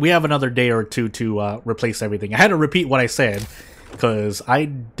have another day or two to replace everything. I had to repeat what I said because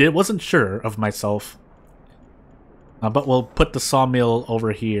wasn't sure of myself. But we'll put the sawmill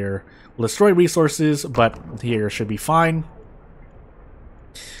over here. We'll destroy resources, but here should be fine.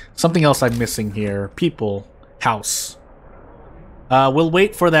 Something else I'm missing here. People. House. We'll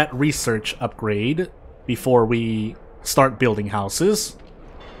wait for that research upgrade before we start building houses.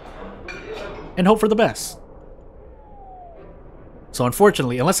 And hope for the best. So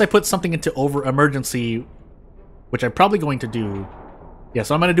unfortunately, unless I put something into over emergency, which I'm probably going to do. Yeah,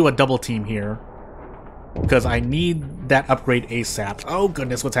 so I'm going to do a double team here. Because I need that upgrade ASAP. Oh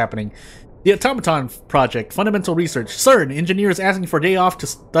goodness, what's happening? The Automaton Project, Fundamental Research. Sir, an engineer is asking for a day off to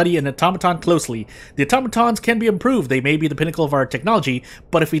study an automaton closely. The automatons can be improved. They may be the pinnacle of our technology,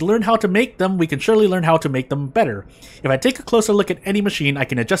 but if we learn how to make them, we can surely learn how to make them better. If I take a closer look at any machine, I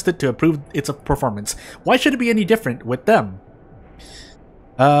can adjust it to improve its performance. Why should it be any different with them?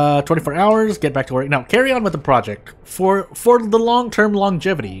 24 hours, get back to work. Now, carry on with the project. For the long-term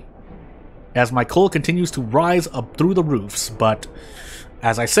longevity. As my coal continues to rise up through the roofs, but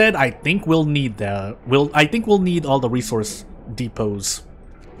as I said, I think we'll need we'll need all the resource depots.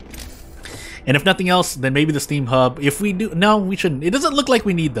 And if nothing else, then maybe the steam hub. If we do, no, we shouldn't. It doesn't look like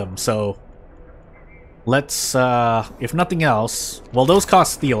we need them, so let's if nothing else, well, those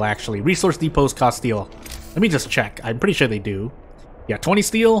cost steel actually. Resource depots cost steel. Let me just check. I'm pretty sure they do. Yeah, 20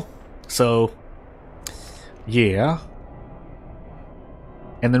 steel. So yeah.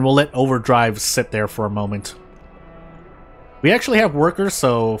 And then we'll let overdrive sit there for a moment. We actually have workers,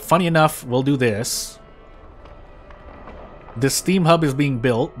 so funny enough, we'll do this. This steam hub is being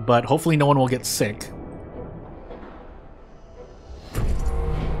built, but hopefully no one will get sick.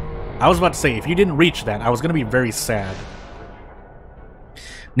 I was about to say, if you didn't reach that, I was going to be very sad.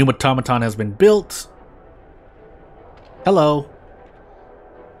 New automaton has been built. Hello.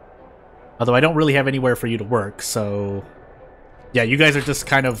 Although I don't really have anywhere for you to work, so... yeah, you guys are just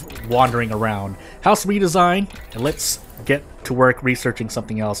kind of wandering around. House redesign, and let's get to work researching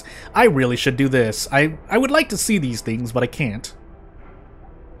something else. I really should do this. I would like to see these things, but I can't.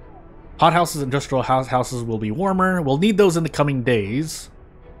 Hothouses, industrial houses will be warmer. We'll need those in the coming days.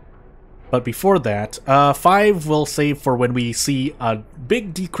 But before that, 5 we'll save for when we see a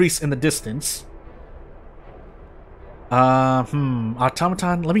big decrease in the distance.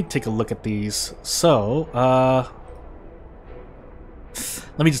 Automaton, let me take a look at these. So,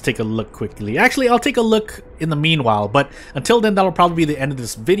 let me just take a look quickly. Actually, I'll take a look in the meanwhile, but until then, that'll probably be the end of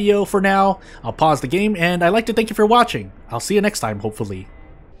this video for now. I'll pause the game, and I'd like to thank you for watching. I'll see you next time, hopefully.